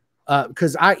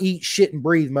 because I eat, shit, and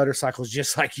breathe motorcycles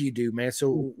just like you do, man.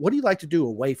 So what do you like to do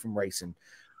away from racing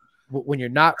when you're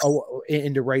not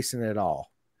into racing at all?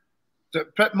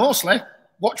 Mostly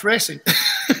watch racing.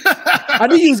 I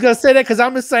knew you was going to say that because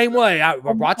I'm the same way. I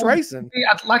watch racing.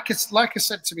 Like I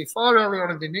said to before earlier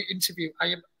on in the interview,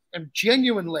 I am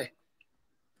genuinely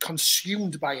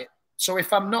consumed by it. So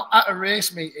if I'm not at a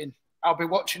race meeting, I'll be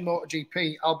watching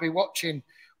MotoGP, I'll be watching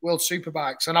World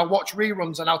Superbikes, and I'll watch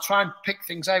reruns, and I'll try and pick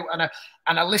things out, and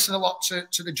I listen a lot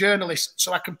to the journalists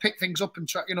so I can pick things up and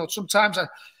try. You know, sometimes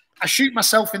I shoot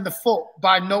myself in the foot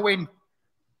by knowing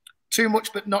too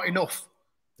much but not enough.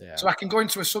 Yeah. So I can go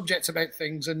into a subject about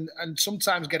things and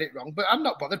sometimes get it wrong, but I'm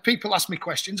not bothered. People ask me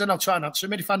questions and I'll try and answer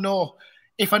them. And if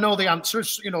I know the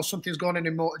answers, you know, something's going on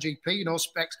in MotoGP, you know,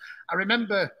 specs. I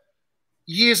remember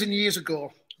years and years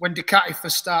ago when Ducati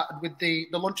first started with the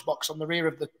lunchbox on the rear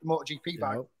of the MotoGP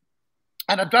bike.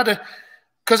 And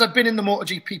because I'd been in the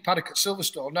MotoGP paddock at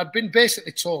Silverstone, I'd been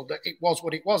basically told that it was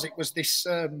what it was. It was this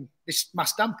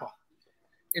mass damper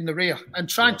in the rear, and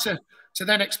trying to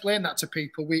then explain that to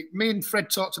people. Me and Fred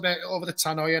talked about it over the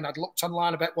tannoy, and I'd looked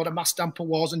online about what a mass damper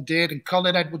was and did, and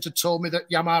Colin Edwards had told me that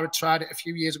Yamaha had tried it a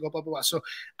few years ago, blah, blah, blah. So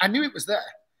I knew it was there.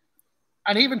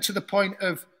 And even to the point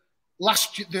of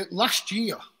last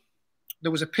year,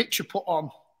 there was a picture put on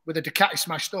with a Ducati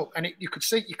smashed up, and you could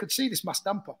see this mass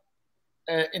damper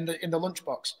in the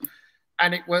lunchbox.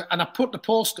 And I put the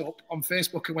post up on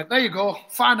Facebook and went, there you go,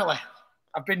 finally.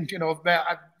 I've been, you know,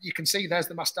 you can see there's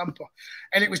the mass damper.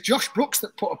 And it was Josh Brooks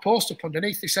that put a post up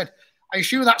underneath. He said, are you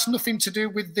sure that's nothing to do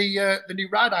with the new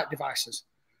ride out devices?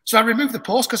 So I removed the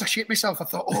post because I shit myself. I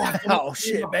thought, oh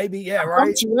shit, baby, yeah,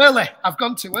 right. I've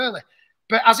gone too early.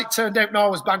 But as it turned out, no, I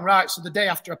was bang right. So the day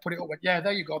after I put it up, went, yeah,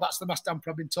 there you go. That's the mass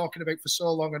damper I've been talking about for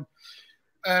so long.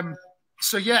 And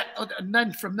so, yeah, and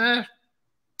then from there,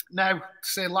 now to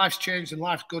say life's changed and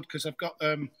life's good because I've got,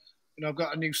 I've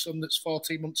got a new son that's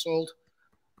 14 months old.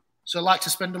 So I like to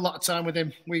spend a lot of time with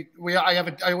him. I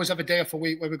always have a day off a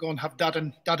week where we go and have dad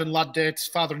and lad day, it's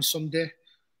father and son day,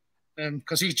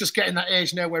 because he's just getting that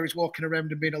age now where he's walking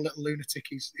around and being a little lunatic.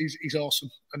 He's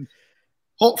awesome, and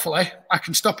hopefully I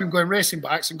can stop him going racing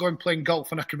bikes and going playing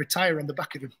golf, and I can retire on the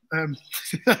back of him.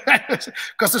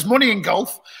 Because there's money in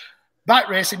golf. Bike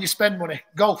racing, you spend money.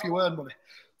 Golf, you earn money.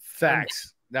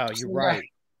 Facts. No, you're right.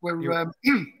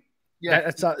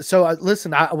 Yeah.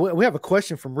 Listen, we have a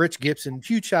question from Rich Gibson.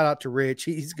 Huge shout out to Rich.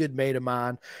 He's a good mate of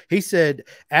mine. He said,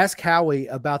 ask Howie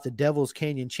about the Devil's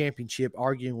Canyon Championship,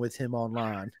 arguing with him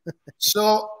online.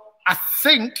 So I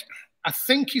think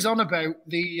he's on about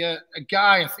a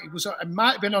guy. I think it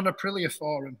might have been on Aprilia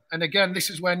forum. And again,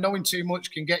 this is where knowing too much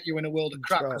can get you in a world of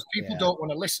crap because people don't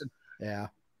want to listen. Yeah.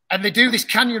 And they do these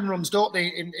canyon runs, don't they,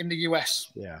 in the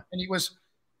US? Yeah. And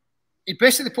he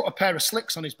basically put a pair of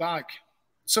slicks on his bike.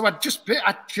 So I just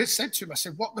said to him, I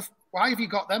said, why have you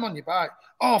got them on your bike?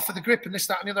 Oh, for the grip and this,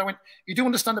 that, and the other. I went, you do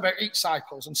understand about heat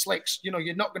cycles and slicks. You know,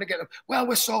 you're not going to get them. Well,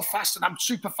 we're so fast and I'm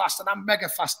super fast and I'm mega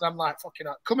fast. And I'm like, fucking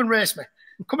hell, come and race me.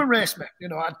 Come and race me. You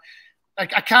know, I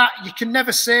can't, you can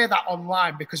never say that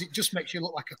online because it just makes you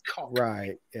look like a cock.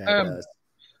 Right. Yeah, it does.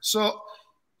 So,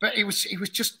 but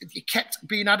he kept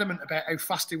being adamant about how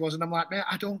fast he was. And I'm like, mate,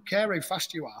 I don't care how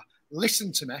fast you are.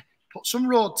 Listen to me. Put some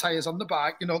road tyres on the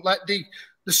bike, you know, like the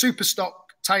super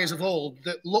stock tyres of old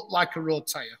that look like a road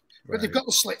tyre. But they've got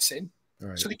the slits in,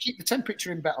 so they keep the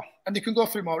temperature in better and they can go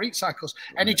through more heat cycles.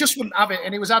 And he just wouldn't have it.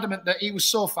 And he was adamant that he was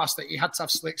so fast that he had to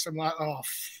have slicks. I'm like, oh,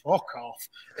 fuck off.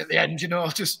 At the end, you know,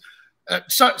 just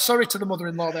sorry to the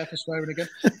mother-in-law there for swearing again.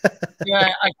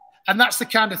 Yeah, and that's the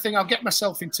kind of thing. I'll get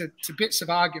myself into bits of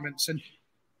arguments, and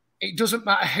it doesn't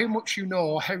matter how much you know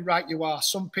or how right you are.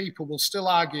 Some people will still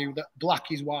argue that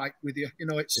black is white with you. You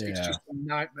know, it's just a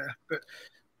nightmare. But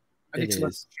I need to shut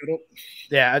up.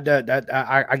 Yeah,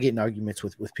 I get in arguments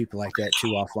with people like that too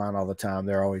offline all the time.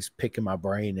 They're always picking my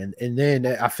brain, and then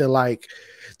I feel like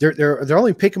they're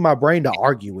only picking my brain to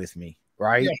argue with me,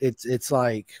 right? Yeah. It's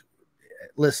like,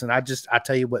 listen, I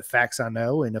tell you what facts I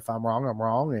know, and if I'm wrong, I'm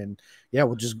wrong, and yeah,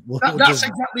 that's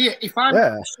exactly it. If I'm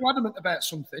so adamant about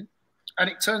something, and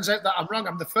it turns out that I'm wrong,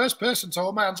 I'm the first person to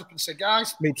hold my hands up and say,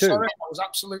 guys, me too. Sorry, I was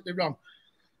absolutely wrong.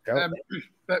 Yep.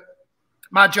 But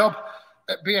my job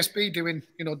at BSB doing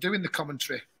the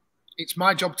commentary, it's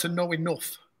my job to know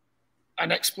enough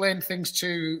and explain things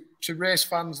to race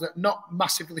fans that are not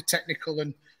massively technical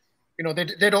and You know,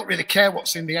 they don't really care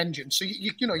what's in the engine. So,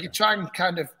 you know, you try and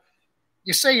kind of,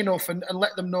 you say enough and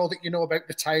let them know that you know about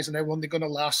the tyres and how long they're going to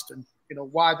last and, you know,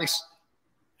 why this,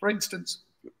 for instance,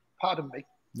 pardon me.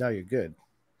 No, you're good.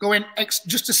 Going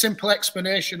just a simple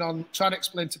explanation on trying to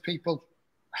explain to people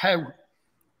how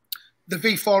the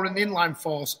V4 and the inline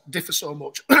fours differ so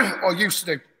much, or used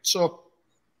to do. So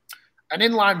an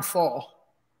inline four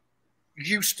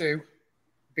you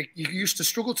used to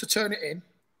struggle to turn it in,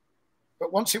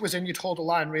 but once it was in, you'd hold a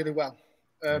line really well.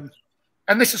 And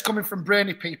this is coming from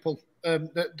brainy people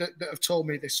that have told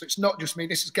me this. So it's not just me.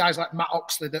 This is guys like Matt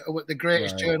Oxley that are the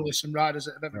greatest journalists and riders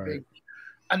that have ever been.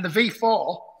 And the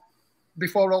V4,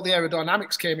 before all the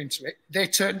aerodynamics came into it, they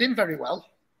turned in very well,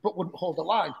 but wouldn't hold the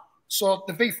line. So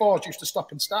the V4s used to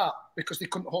stop and start because they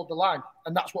couldn't hold the line.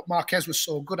 And that's what Marquez was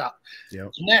so good at.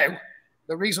 Yep. Now,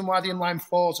 the reason why the inline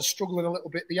fours are struggling a little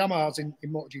bit, the Yamahas in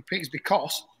MotoGP, is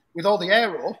because with all the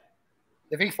aero,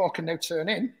 the V4 can now turn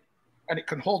in and it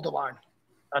can hold the line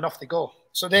and off they go.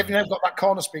 So they've now got that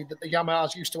corner speed that the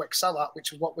Yamahas used to excel at,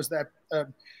 which is what was their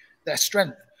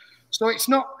strength. So it's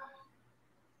not,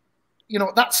 you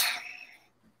know,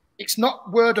 it's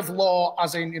not word of law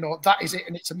as in, you know, that is it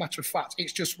and it's a matter of fact.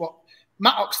 It's just what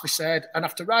Matt Oxley said, and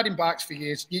after riding bikes for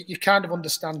years, you kind of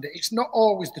understand it. It's not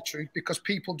always the truth because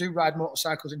people do ride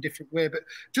motorcycles in different ways, but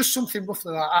just something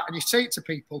roughly like that, and you say it to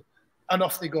people, and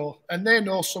off they go. And they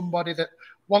know somebody that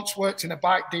once worked in a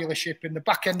bike dealership in the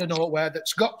back end of nowhere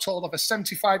that's got told of a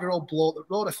 75-year-old bloke that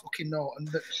rode a fucking note. And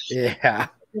that,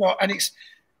 you know, and it's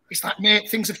like, mate,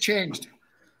 things have changed.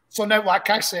 So now,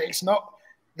 like I say, it's not,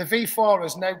 the V4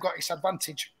 has now got its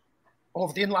advantage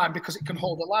over the inline because it can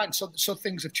hold the line. So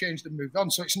things have changed and moved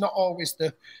on. So it's not always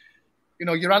you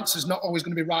know, your answer's not always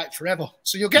going to be right forever.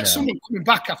 So you'll get someone coming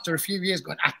back after a few years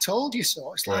going, I told you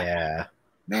so. It's like,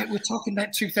 mate, we're talking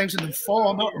about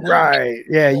 2004, not right.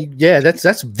 Yeah,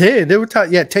 that's then they were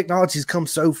talking. Yeah, technology's come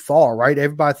so far, right?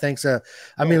 Everybody thinks, I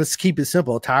mean, let's keep it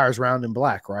simple. Tires round and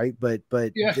black, right? But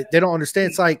they don't understand.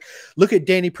 It's like, look at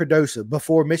Danny Perdosa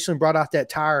before Michelin brought out that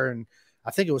tire, and I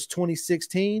think it was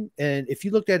 2016. And if you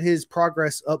looked at his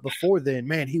progress up before then,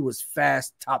 man, he was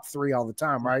fast, top 3 all the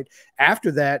time, right?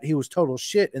 After that, he was total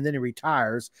shit, and then he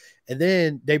retires. And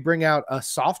then they bring out a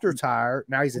softer tire.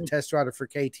 Now he's a test rider for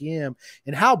KTM.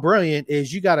 And how brilliant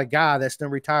is you got a guy that's been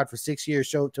retired for 6 years,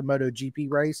 show up to MotoGP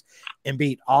race and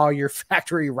beat all your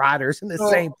factory riders in the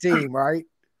same team, right?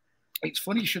 It's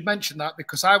funny you should mention that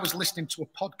because I was listening to a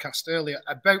podcast earlier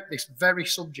about this very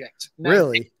subject. Now,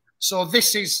 really? So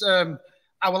this is...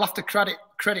 I will have to credit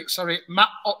Matt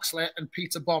Oxley and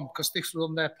Peter Bomb because this was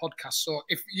on their podcast. So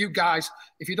if you guys,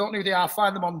 if you don't know who they are,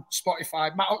 find them on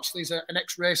Spotify. Matt Oxley is an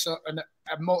ex-racer and a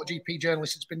MotoGP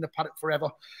journalist. He's been in the paddock forever.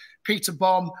 Peter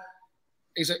Bomb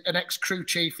is an ex-crew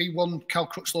chief. He won Cal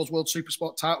Crutchlow's World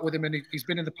Supersport title with him, and he's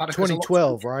been in the paddock.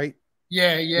 2012, right?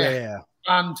 Yeah.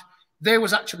 And they were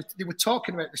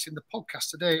talking about this in the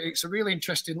podcast today. It's a really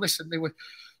interesting listen.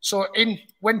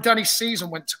 When Danny's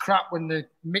season went to crap when the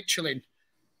Michelin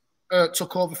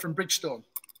took over from Bridgestone,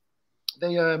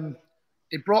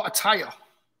 they brought a tyre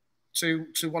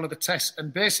to one of the tests,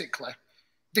 and basically,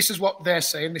 this is what they're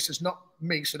saying. This is not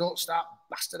me, so don't start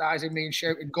bastardising me and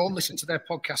shouting. Go and listen to their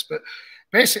podcast. But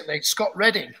basically, Scott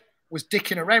Redding was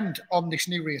dicking around on this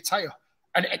new rear tyre,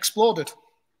 and it exploded.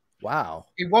 Wow.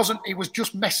 He was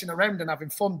just messing around and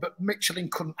having fun, but Michelin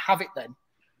couldn't have it then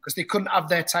because they couldn't have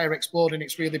their tyre exploding.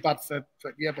 It's really bad for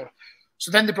Yebo. So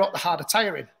then they brought the harder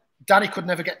tyre in. Danny could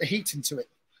never get the heat into it.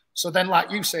 So then, like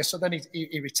you say,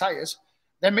 he retires.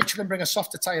 Then Michelin bring a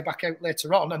softer tyre back out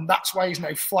later on, and that's why he's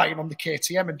now flying on the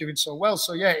KTM and doing so well.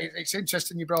 So, yeah, it's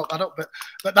interesting you brought that up,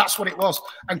 but that's what it was.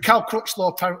 And Cal Crutchlow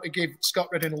apparently gave Scott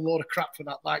Redding a load of crap for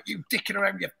that. Like, you dicking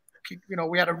around, you know,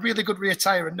 we had a really good rear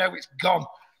tyre, and now it's gone.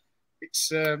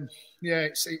 It's,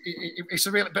 it's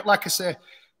a really, but like I say,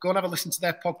 go and have a listen to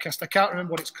their podcast. I can't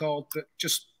remember what it's called, but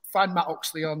just find Matt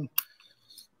Oxley on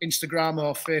Instagram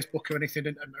or Facebook or anything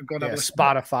and go and have a listen.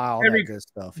 Spotify, all that good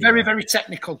stuff. Very, very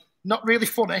technical. Not really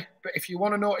funny, but if you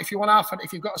want to know, if you've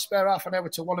got a spare half an hour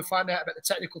to want to find out about the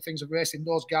technical things of racing,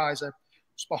 those guys are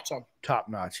spot on. Top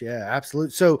notch, yeah,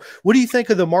 absolutely. So what do you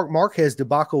think of the Marc Marquez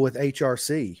debacle with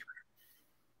HRC?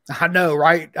 I know,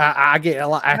 right? I get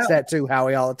asked that too,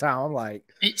 Howie, all the time. I'm like,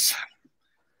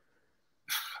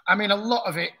 a lot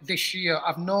of it this year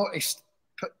I've noticed,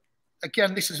 but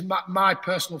again, this is my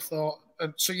personal thought.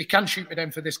 So you can shoot me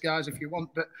down for this, guys, if you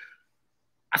want. But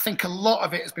I think a lot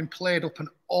of it has been played up an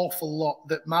awful lot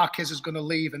that Marquez is going to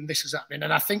leave and this is happening.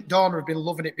 And I think Dorna have been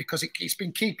loving it because it's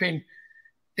been keeping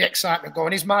the excitement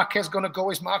going. Is Marquez going to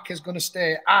go? Is Marquez going to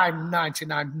stay? I'm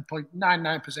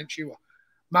 99.99% sure.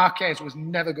 Marquez was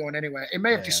never going anywhere. He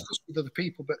may have discussed with other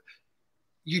people, but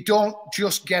you don't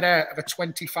just get out of a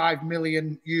 25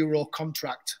 million euro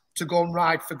contract to go and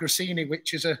ride for Grassini,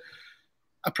 which is a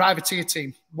privateer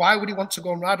team. Why would he want to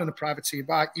go and ride on a privateer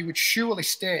bike? You would surely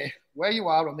stay where you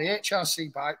are on the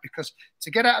HRC bike, because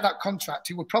to get out of that contract,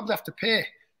 he would probably have to pay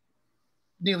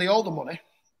nearly all the money.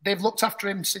 They've looked after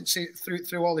him since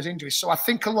through all his injuries. So I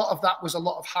think a lot of that was a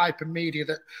lot of hype and media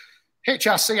that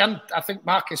HRC, and I think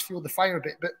Marquez, fueled the fire a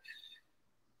bit. But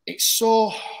it's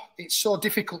so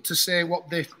difficult to say what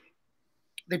they've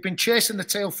been chasing the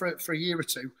tail for a year or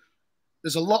two.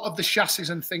 There's a lot of the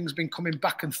chassis and things been coming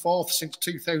back and forth since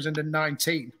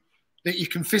 2019 that you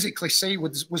can physically see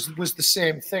was the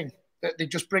same thing, that they're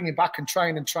just bringing back and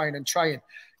trying,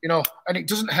 you know. And it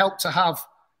doesn't help to have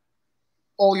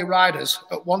all your riders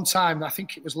at one time. I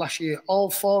think it was last year, all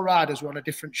 4 riders were on a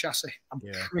different chassis. I'm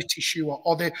pretty sure.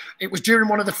 Or it was during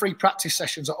one of the free practice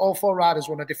sessions that all 4 riders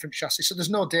were on a different chassis. So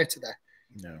there's no data there.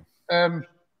 No.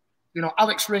 You know,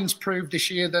 Alex Rins proved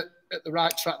this year that at the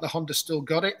right track, the Honda still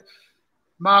got it.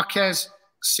 Marquez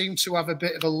seemed to have a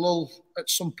bit of a lull at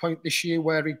some point this year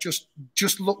where he just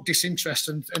looked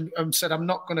disinterested and said, I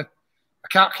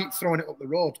can't keep throwing it up the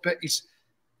road. But he's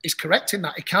correcting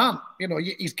that. He can't. You know,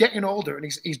 he's getting older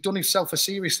and he's done himself a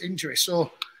serious injury.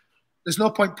 So there's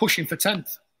no point pushing for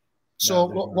 10th. So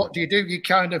what do? You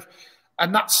kind of,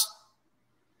 and that's,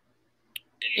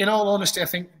 in all honesty, I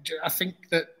think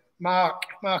that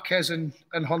Marquez and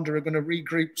Honda are going to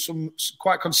regroup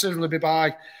quite considerably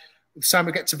by the time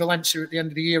we get to Valencia at the end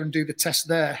of the year and do the test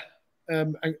there,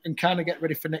 and kind of get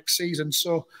ready for next season.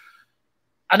 So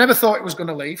I never thought it was going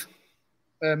to leave,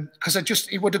 because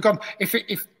he would have gone if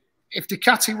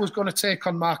Ducati was going to take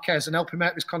on Marquez and help him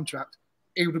out with his contract,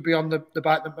 he would be on the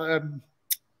bike that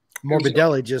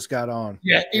Morbidelli just got on.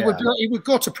 Yeah, he would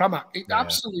go to Pramac.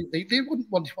 Absolutely, they wouldn't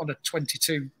want him on a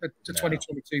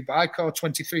 2022 bike or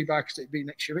 23 bike as it'd be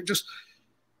next year.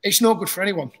 It's no good for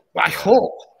anyone. But I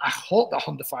hope that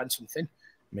Honda finds something.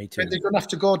 Me too. But they're going to have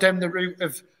to go down the route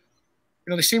of,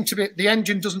 you know, the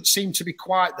engine doesn't seem to be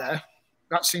quite there.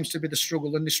 That seems to be the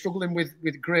struggle. And they're struggling with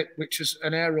grit, which is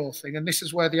an aero thing. And this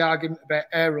is where the argument about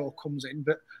aero comes in.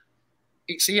 But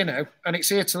it's here now, and it's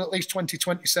here till at least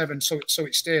 2027, so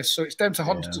it stays. So it's down to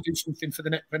Honda to do something for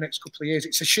the next couple of years.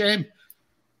 It's a shame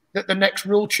that the next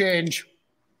rule change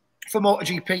for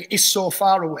MotoGP is so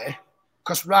far away,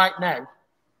 because right now,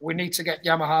 we need to get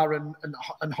Yamaha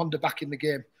and Honda back in the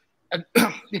game. And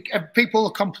people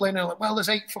are complaining, like, well, there's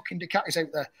 8 fucking Ducatis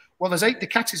out there. Well, there's 8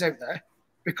 Ducatis out there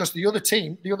because the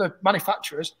other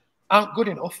manufacturers aren't good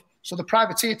enough. So the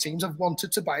privateer teams have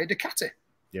wanted to buy a Ducati.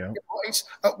 Yeah.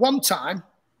 At one time,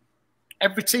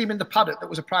 every team in the paddock that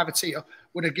was a privateer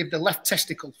would have given the left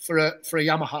testicle for a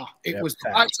Yamaha. It was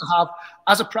right to have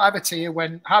as a privateer.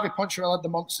 When Harvey Poncherel had the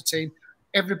monster team,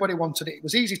 everybody wanted it. It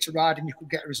was easy to ride and you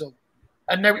could get a result.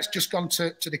 And now it's just gone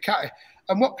to Ducati.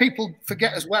 And what people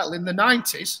forget as well, in the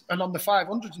 90s and on the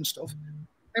 500s and stuff,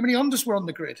 how many Hondas were on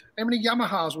the grid? How many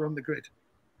Yamahas were on the grid?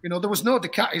 You know, there was no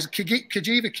Ducatis.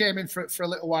 Kajiva came in for a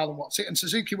little while and what's it, and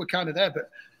Suzuki were kind of there, but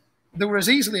there were as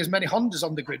easily as many Hondas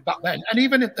on the grid back then. And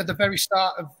even at the very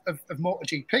start of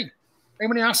MotoGP, how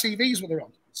many RCVs were there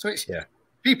on? So it's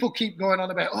people keep going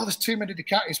on about, oh, there's too many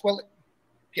Ducatis. Well,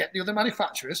 get the other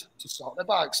manufacturers to sort their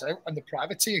bikes out, and the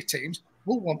privateer teams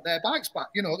will want their bikes back.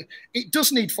 You know, it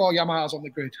does need 4 Yamahas on the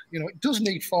grid. You know, it does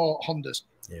need 4 Hondas.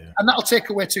 Yeah. And that'll take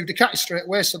away 2 Ducatis straight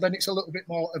away. So then it's a little bit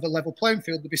more of a level playing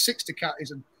field. There'll be 6 Ducatis.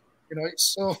 And, you know, it's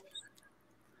so,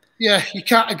 yeah, you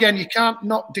can't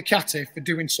knock Ducati for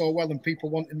doing so well and people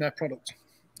wanting their product.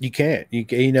 You can't,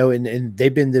 you know, and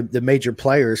they've been the major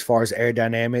player as far as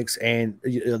aerodynamics and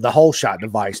the whole shot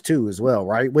device too, as well,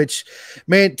 right? Which,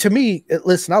 man, to me,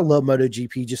 listen, I love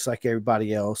MotoGP just like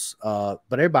everybody else, but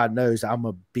everybody knows I'm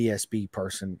a BSB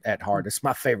person at heart. It's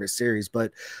my favorite series,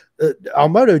 but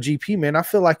on MotoGP, man, I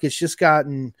feel like it's just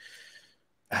gotten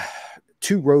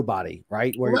too robot-y,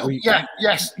 right? Where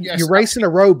yes. You're racing a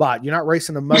robot, you're not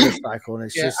racing a motorcycle, and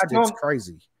it's it's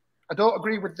crazy. I don't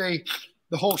agree with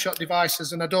the whole shot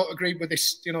devices, and I don't agree with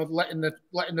this, you know, letting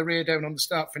the rear down on the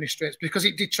start finish straights, because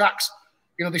it detracts.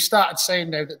 You know, they started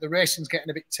saying now that the racing's getting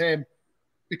a bit tame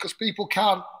because people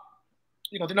can't,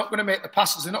 you know, they're not going to make the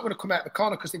passes, they're not going to come out of the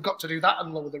corner because they've got to do that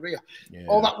and lower the rear. Yeah.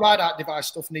 All that ride out device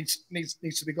stuff needs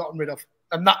to be gotten rid of,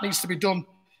 and that needs to be done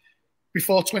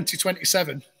before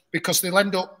 2027, because they'll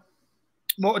end up,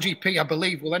 MotoGP, I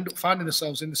believe, will end up finding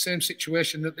themselves in the same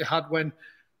situation that they had when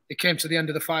they came to the end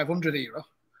of the 500 era.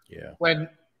 Yeah. When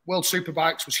World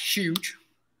Superbikes was huge,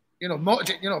 you know,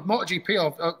 MotoGP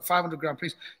or 500 Grand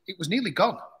Prix, it was nearly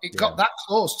gone. It got that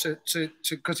close to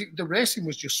because the racing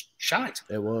was just shite.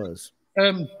 It was.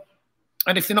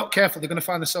 And if they're not careful, they're going to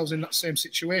find themselves in that same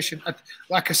situation. And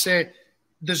like I say,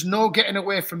 there's no getting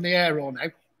away from the aero now,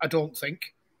 I don't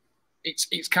think.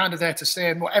 It's kind of there to stay.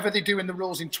 And whatever they do in the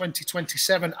rules in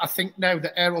 2027, I think now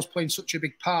that aero's playing such a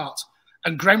big part,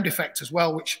 and ground effect as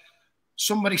well, which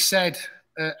somebody said,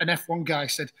 an F1 guy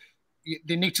said,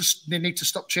 they need to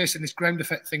stop chasing this ground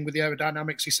effect thing with the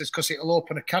aerodynamics. He says, because it'll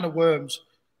open a can of worms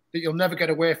that you'll never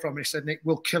get away from. He said, and it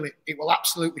will kill it. It will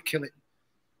absolutely kill it.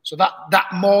 So that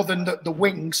more than the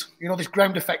wings, you know, this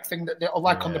ground effect thing that they're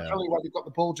like on the Pirelli where they've got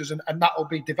the bulges, and that will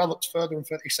be developed further and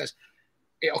further. He says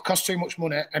it'll cost too much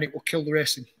money and it will kill the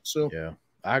racing. So yeah,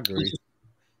 I agree.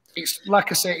 It's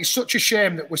like I say, it's such a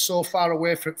shame that we're so far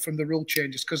away from the rule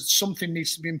changes, because something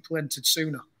needs to be implemented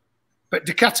sooner. But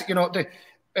Ducati, you know,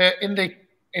 in the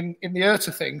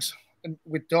IRTA things and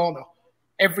with Dorna,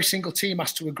 every single team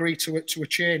has to agree to a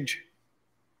change.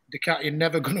 Ducati are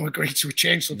never going to agree to a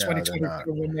change till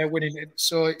 2020 when they're winning it.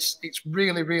 So it's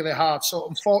really, really hard. So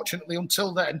unfortunately,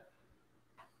 until then,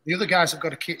 the other guys have got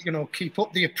to keep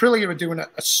up. The Aprilia are doing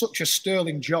such a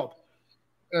sterling job.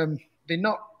 They're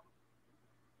not.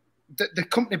 The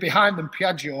company behind them,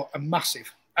 Piaggio, are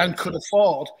massive and could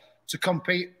afford to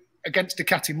compete against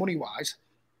Ducati money-wise.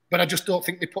 But I just don't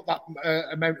think they put that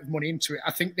amount of money into it.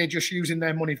 I think they're just using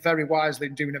their money very wisely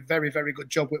and doing a very, very good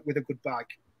job with a good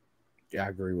bike. Yeah, I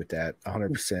agree with that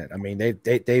 100%. I mean,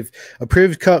 they've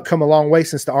approved come a long way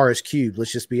since the RS Cube.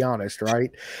 Let's just be honest, right?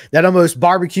 That almost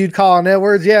barbecued Colin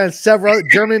Edwards, yeah, and several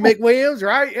German McWilliams,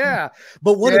 right? Yeah,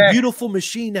 but what a beautiful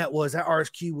machine that was. That RS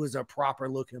Cube was a proper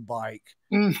looking bike.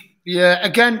 Yeah,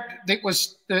 again, it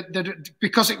was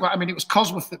because it was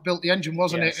Cosworth that built the engine,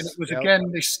 wasn't it? And it was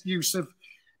again this use of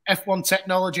F1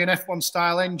 technology and F1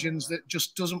 style engines that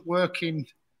just doesn't work in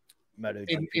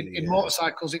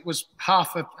motorcycles. It was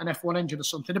half of an F1 engine or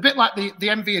something. A bit like the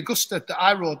MV Agusta that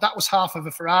I rode. That was half of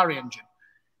a Ferrari engine,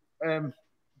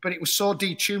 but it was so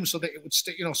detuned so that it would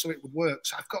stick, so it would work.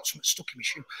 So I've got something stuck in my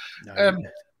shoe.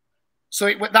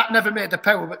 So that never made the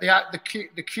power, but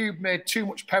the Cube made too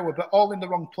much power, but all in the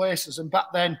wrong places. And back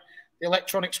then, the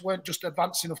electronics weren't just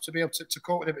advanced enough to be able to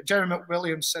cope with it. But Jerry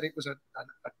McWilliams said it was a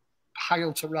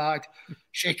pile to ride.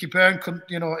 Shaky Byrne couldn't,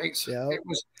 it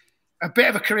was a bit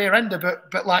of a career ender,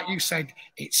 but like you said,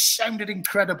 it sounded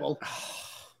incredible,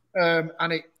 and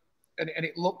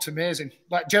it looked amazing.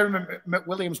 Like Jeremy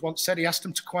McWilliams once said, he asked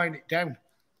him to quiet it down,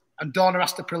 and Dorna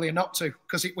asked Aprilia not to,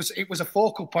 because it was a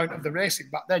focal point of the racing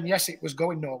back then. Yes, it was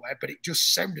going nowhere, but it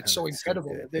just sounded so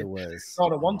incredible. It was.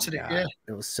 Dorna wanted it. Yeah,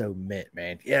 it was so mint,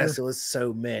 man. Yes, it was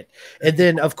so mint. And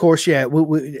then, of course, we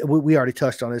already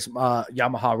touched on this.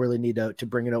 Yamaha really need to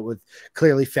bring it up with.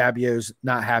 Clearly, Fabio's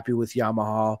not happy with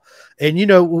Yamaha, and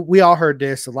we all heard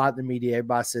this a lot in the media.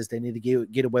 Everybody says they need to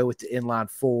get away with the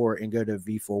inline 4 and go to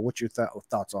V4. What's your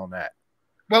thoughts on that?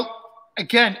 Well,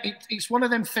 again, it's one of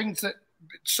them things that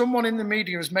someone in the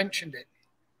media has mentioned it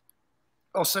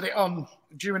or said it on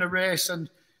during a race, and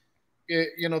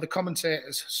the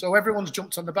commentators. So everyone's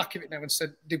jumped on the back of it now and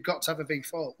said they've got to have a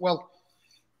V4. Well,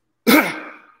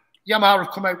 Yamaha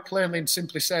have come out plainly and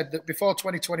simply said that before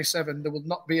 2027 there will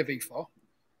not be a V4,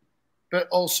 but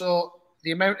also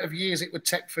the amount of years it would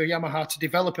take for Yamaha to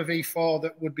develop a V4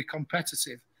 that would be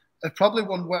competitive, they've probably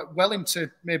won well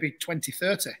into maybe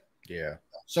 2030. Yeah.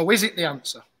 So is it the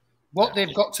answer? What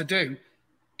they've got to do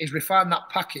is refine that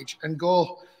package and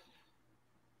go.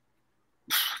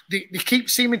 They keep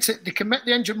seeming they can make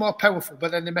the engine more powerful,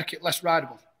 but then they make it less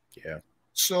rideable. Yeah.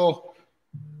 So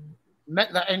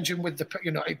make that engine with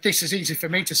this is easy for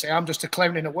me to say. I'm just a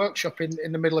clown in a workshop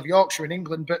in the middle of Yorkshire in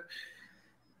England, but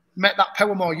make that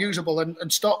power more usable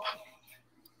and stop.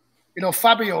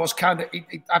 Fabio's kind of.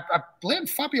 I blame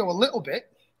Fabio a little bit,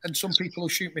 and some people will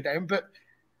shoot me down, but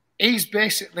he's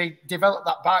basically developed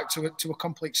that bike to a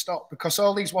complete stop, because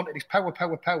all he's wanted is power,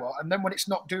 and then when it's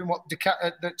not doing what the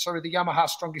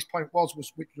Yamaha's strongest point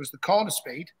which was the corner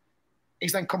speed,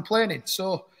 he's then complaining.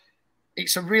 So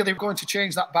it's really going to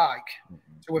change that bike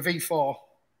to a V4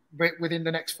 within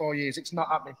the next 4 years. It's not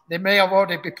happening. They may have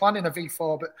already be planning a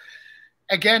V4, but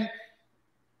again,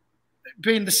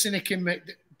 being the cynic in me,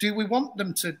 do we want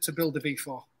them to build a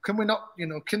V4? Can we not,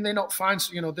 can they not find,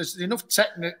 there's enough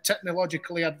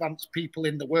technologically advanced people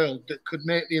in the world that could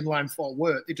make the inline 4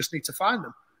 work. They just need to find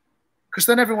them. Because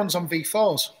then everyone's on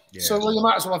V4s. Yeah. So you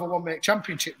might as well have a one-make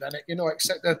championship then,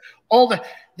 except that all the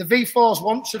V4s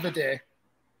once of a day,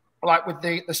 like with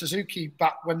the Suzuki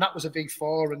back when that was a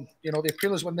V4, and, the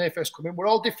Aprilias when they first come in, were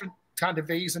all different kind of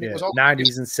Vs, and it was all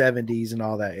 90s and 70s and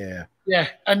all that, yeah. Yeah,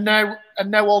 and now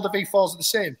all the V4s are the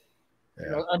same.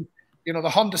 Yeah. The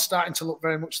Honda's starting to look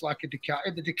very much like a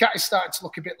Ducati. The Ducati's starting to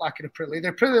look a bit like an Aprilia.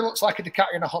 The Aprilia looks like a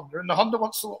Ducati and a Honda, and the Honda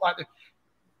wants to look like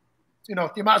you know,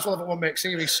 you might as well have a one-make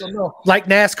series. So no, like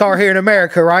NASCAR here in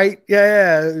America, right?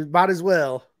 Yeah, might as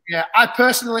well. Yeah, I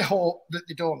personally hope that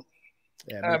they don't.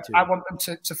 Yeah, me too. I want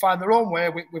them to find their own way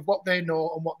with what they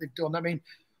know and what they've done. I mean,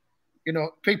 you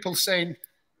know, people saying,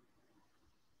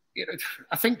 you know,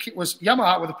 I think it was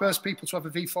Yamaha were the first people to have a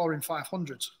V4 in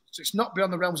 500s. So it's not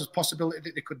beyond the realms of possibility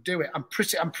that they could do it. I'm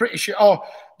pretty sure. Oh,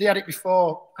 they had it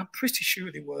before. I'm pretty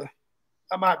sure they were.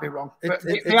 I might be wrong. But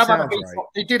they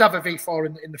did have a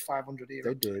V4 in the 500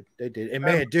 era. They did. And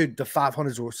man, dude, the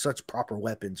 500s were such proper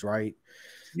weapons, right?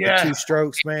 Yeah. The 2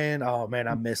 strokes, man. Oh man,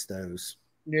 I miss those.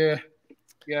 Yeah.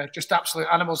 Yeah, just absolute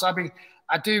animals. I mean,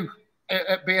 I do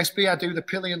at BSB, I do the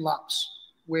pillion laps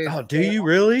with. Oh, do you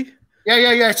really?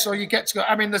 Yeah. So you get to go.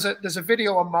 I mean, there's a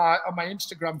video on my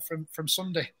Instagram from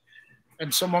Sunday,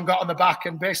 and someone got on the back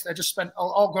and basically just spent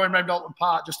all going around Alton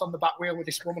Park just on the back wheel with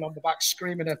this woman on the back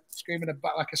screaming like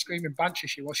a screaming banshee.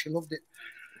 She was. She loved it.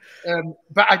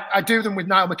 But I do them with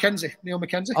Neil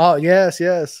McKenzie. Oh yes.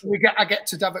 I get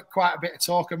to have quite a bit of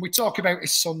talk, and we talk about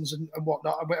his sons and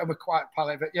whatnot, and we're quite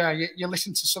pally. But yeah, you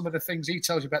listen to some of the things he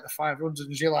tells you about the 500s,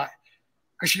 and you're like,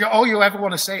 because all you ever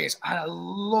want to say is, I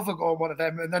love a go on one of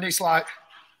them, and then it's like,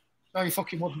 no, you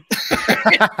fucking wouldn't.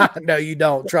 No, you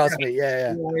don't. Trust me.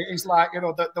 Yeah. It's like, you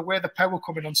know, the way the power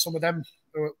coming on some of them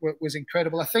was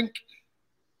incredible. I think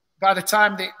by the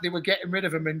time they were getting rid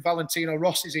of them in Valentino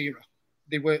Rossi's era,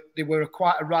 they were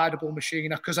quite a rideable machine,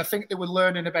 because I think they were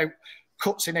learning about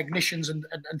cuts in ignitions and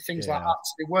things like that.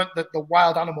 So they weren't the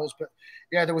wild animals, but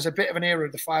yeah, there was a bit of an era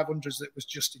of the 500s that was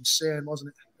just insane,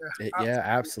 wasn't it? Yeah,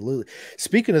 absolutely.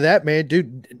 Speaking of that, man,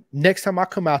 dude, next time I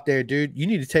come out there, dude, you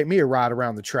need to take me a ride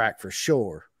around the track for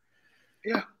sure.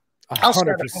 Yeah.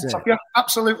 100%. Yeah,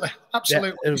 absolutely.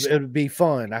 Yeah, it would be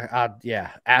fun.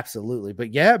 Yeah, absolutely.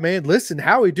 But yeah, man, listen,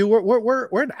 Howie, dude,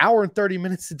 we're an hour and 30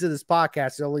 minutes into this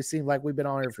podcast. It only seemed like we've been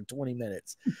on here for 20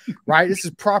 minutes, right? This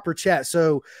is proper chat.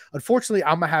 So unfortunately,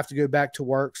 I'm gonna have to go back to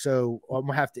work. So I'm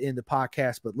gonna have to end the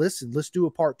podcast. But listen, let's do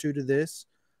a part 2 to this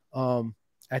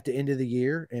at the end of the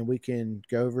year, and we can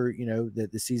go over, you know,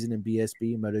 the season in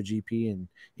BSB and MotoGP and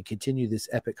continue this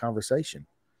epic conversation.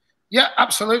 Yeah,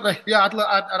 absolutely. Yeah,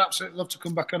 I'd absolutely love to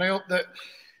come back, and I hope that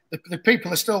the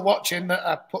people are still watching. That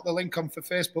I put the link on for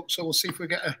Facebook, so we'll see if we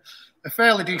get a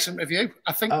fairly decent review.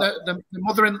 I think that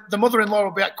the mother-in-law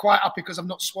will be quite happy because I've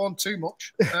not sworn too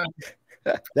much.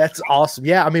 That's awesome.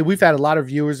 Yeah, I mean, we've had a lot of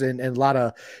viewers and a lot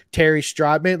of Terry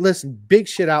Stroud. Man, listen, big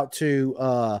shit out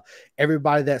to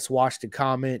everybody that's watched and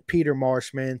comment. Peter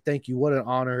Marsh, man, thank you. What an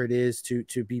honor it is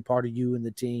to be part of you and the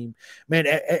team. Man,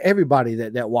 everybody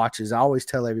that watches, I always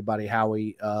tell everybody how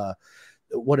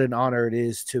what an honor it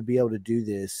is to be able to do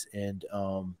this, and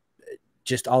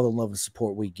just all the love and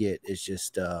support we get is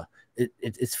just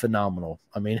it's phenomenal.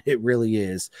 I mean, it really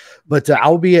is. But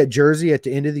I'll be at Jersey at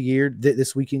the end of the year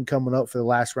this weekend coming up for the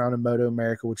last round of Moto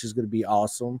America, which is going to be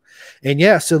awesome. And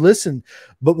yeah, so listen,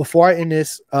 but before I end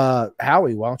this,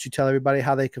 Howie, why don't you tell everybody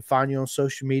how they can find you on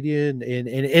social media, and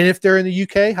if they're in the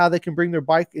UK, how they can bring their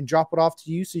bike and drop it off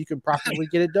to you so you can properly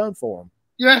get it done for them.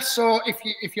 Yeah, so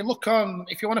if you want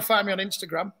to find me on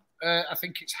Instagram, I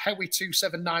think it's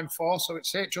Howie2794, so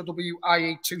it's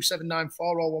HOWIE2794,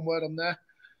 all one word on there.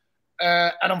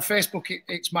 And on Facebook,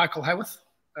 it's Michael Howarth.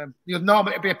 You'll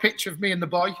normally be a picture of me and the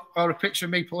boy, or a picture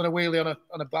of me pulling a wheelie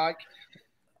on a bike.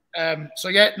 So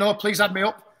yeah, no, please add me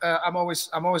up. I'm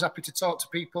always happy to talk to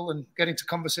people and get into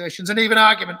conversations and even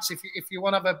arguments. If you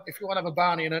want to have a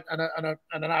Barney and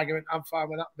an argument, I'm fine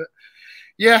with that. But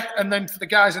yeah, and then for the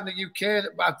guys in the UK,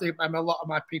 a lot of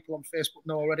my people on Facebook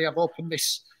know already. I've opened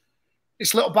this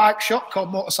little bike shop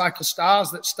called Motorcycle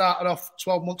Stars that started off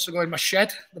 12 months ago in my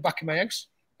shed, the back of my house.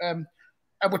 And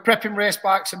we're prepping race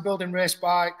bikes and building race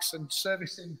bikes and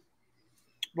servicing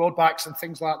road bikes and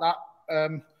things like that.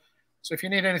 So if you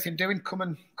need anything doing, come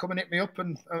and hit me up,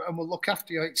 and we'll look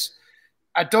after you.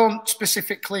 I don't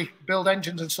specifically build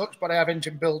engines and such, but I have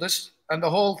engine builders. And the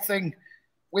whole thing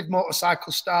with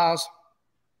Motorcycle Stars,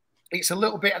 it's a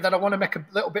little bit that I want to make a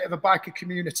little bit of a biker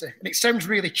community. And it sounds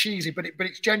really cheesy, but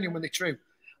it's genuinely true.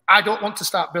 I don't want to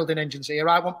start building engines here.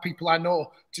 I want people I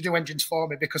know to do engines for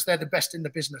me because they're the best in the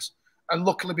business. And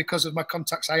luckily, because of my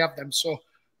contacts, I have them. So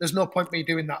there's no point me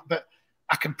doing that. But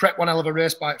I can prep one hell of a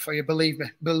race bike for you. Believe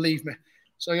me.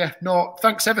 So yeah, no,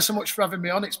 thanks ever so much for having me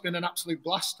on. It's been an absolute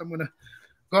blast. I'm going to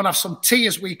go and have some tea,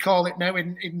 as we call it now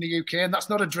in the UK. And that's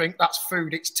not a drink, that's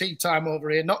food. It's tea time over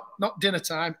here. Not dinner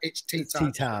time, it's tea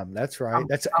time. Tea time, that's right.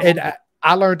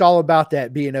 I learned all about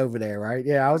that being over there, right?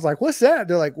 Yeah, I was like, what's that?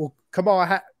 They're like, well, come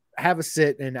on, have a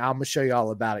sit and I'm gonna show you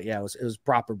all about it. Yeah, it was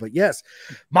proper. But yes,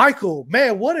 Michael,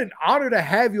 man, what an honor to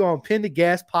have you on Pin to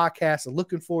Gas podcast. I'm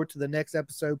looking forward to the next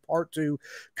episode, part 2,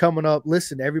 coming up.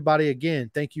 Listen, everybody,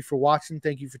 again, thank you for watching.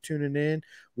 Thank you for tuning in.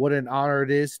 What an honor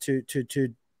it is to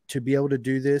be able to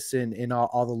do this and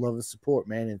all the love and support,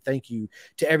 man. And thank you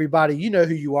to everybody. You know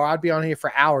who you are. I'd be on here for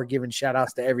an hour giving shout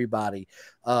outs to everybody.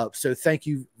 So thank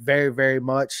you very, very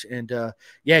much. And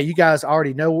yeah, you guys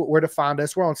already know where to find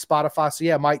us. We're on Spotify. So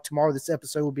yeah, Mike, tomorrow this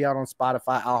episode will be out on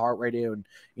Spotify, iHeartRadio, and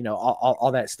you know,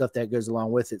 all that stuff that goes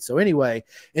along with it. So anyway,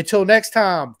 until next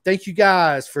time, thank you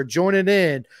guys for joining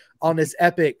in on this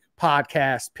epic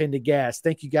podcast, Pin to Gas.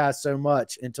 Thank you guys so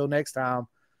much. Until next time,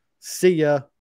 see ya.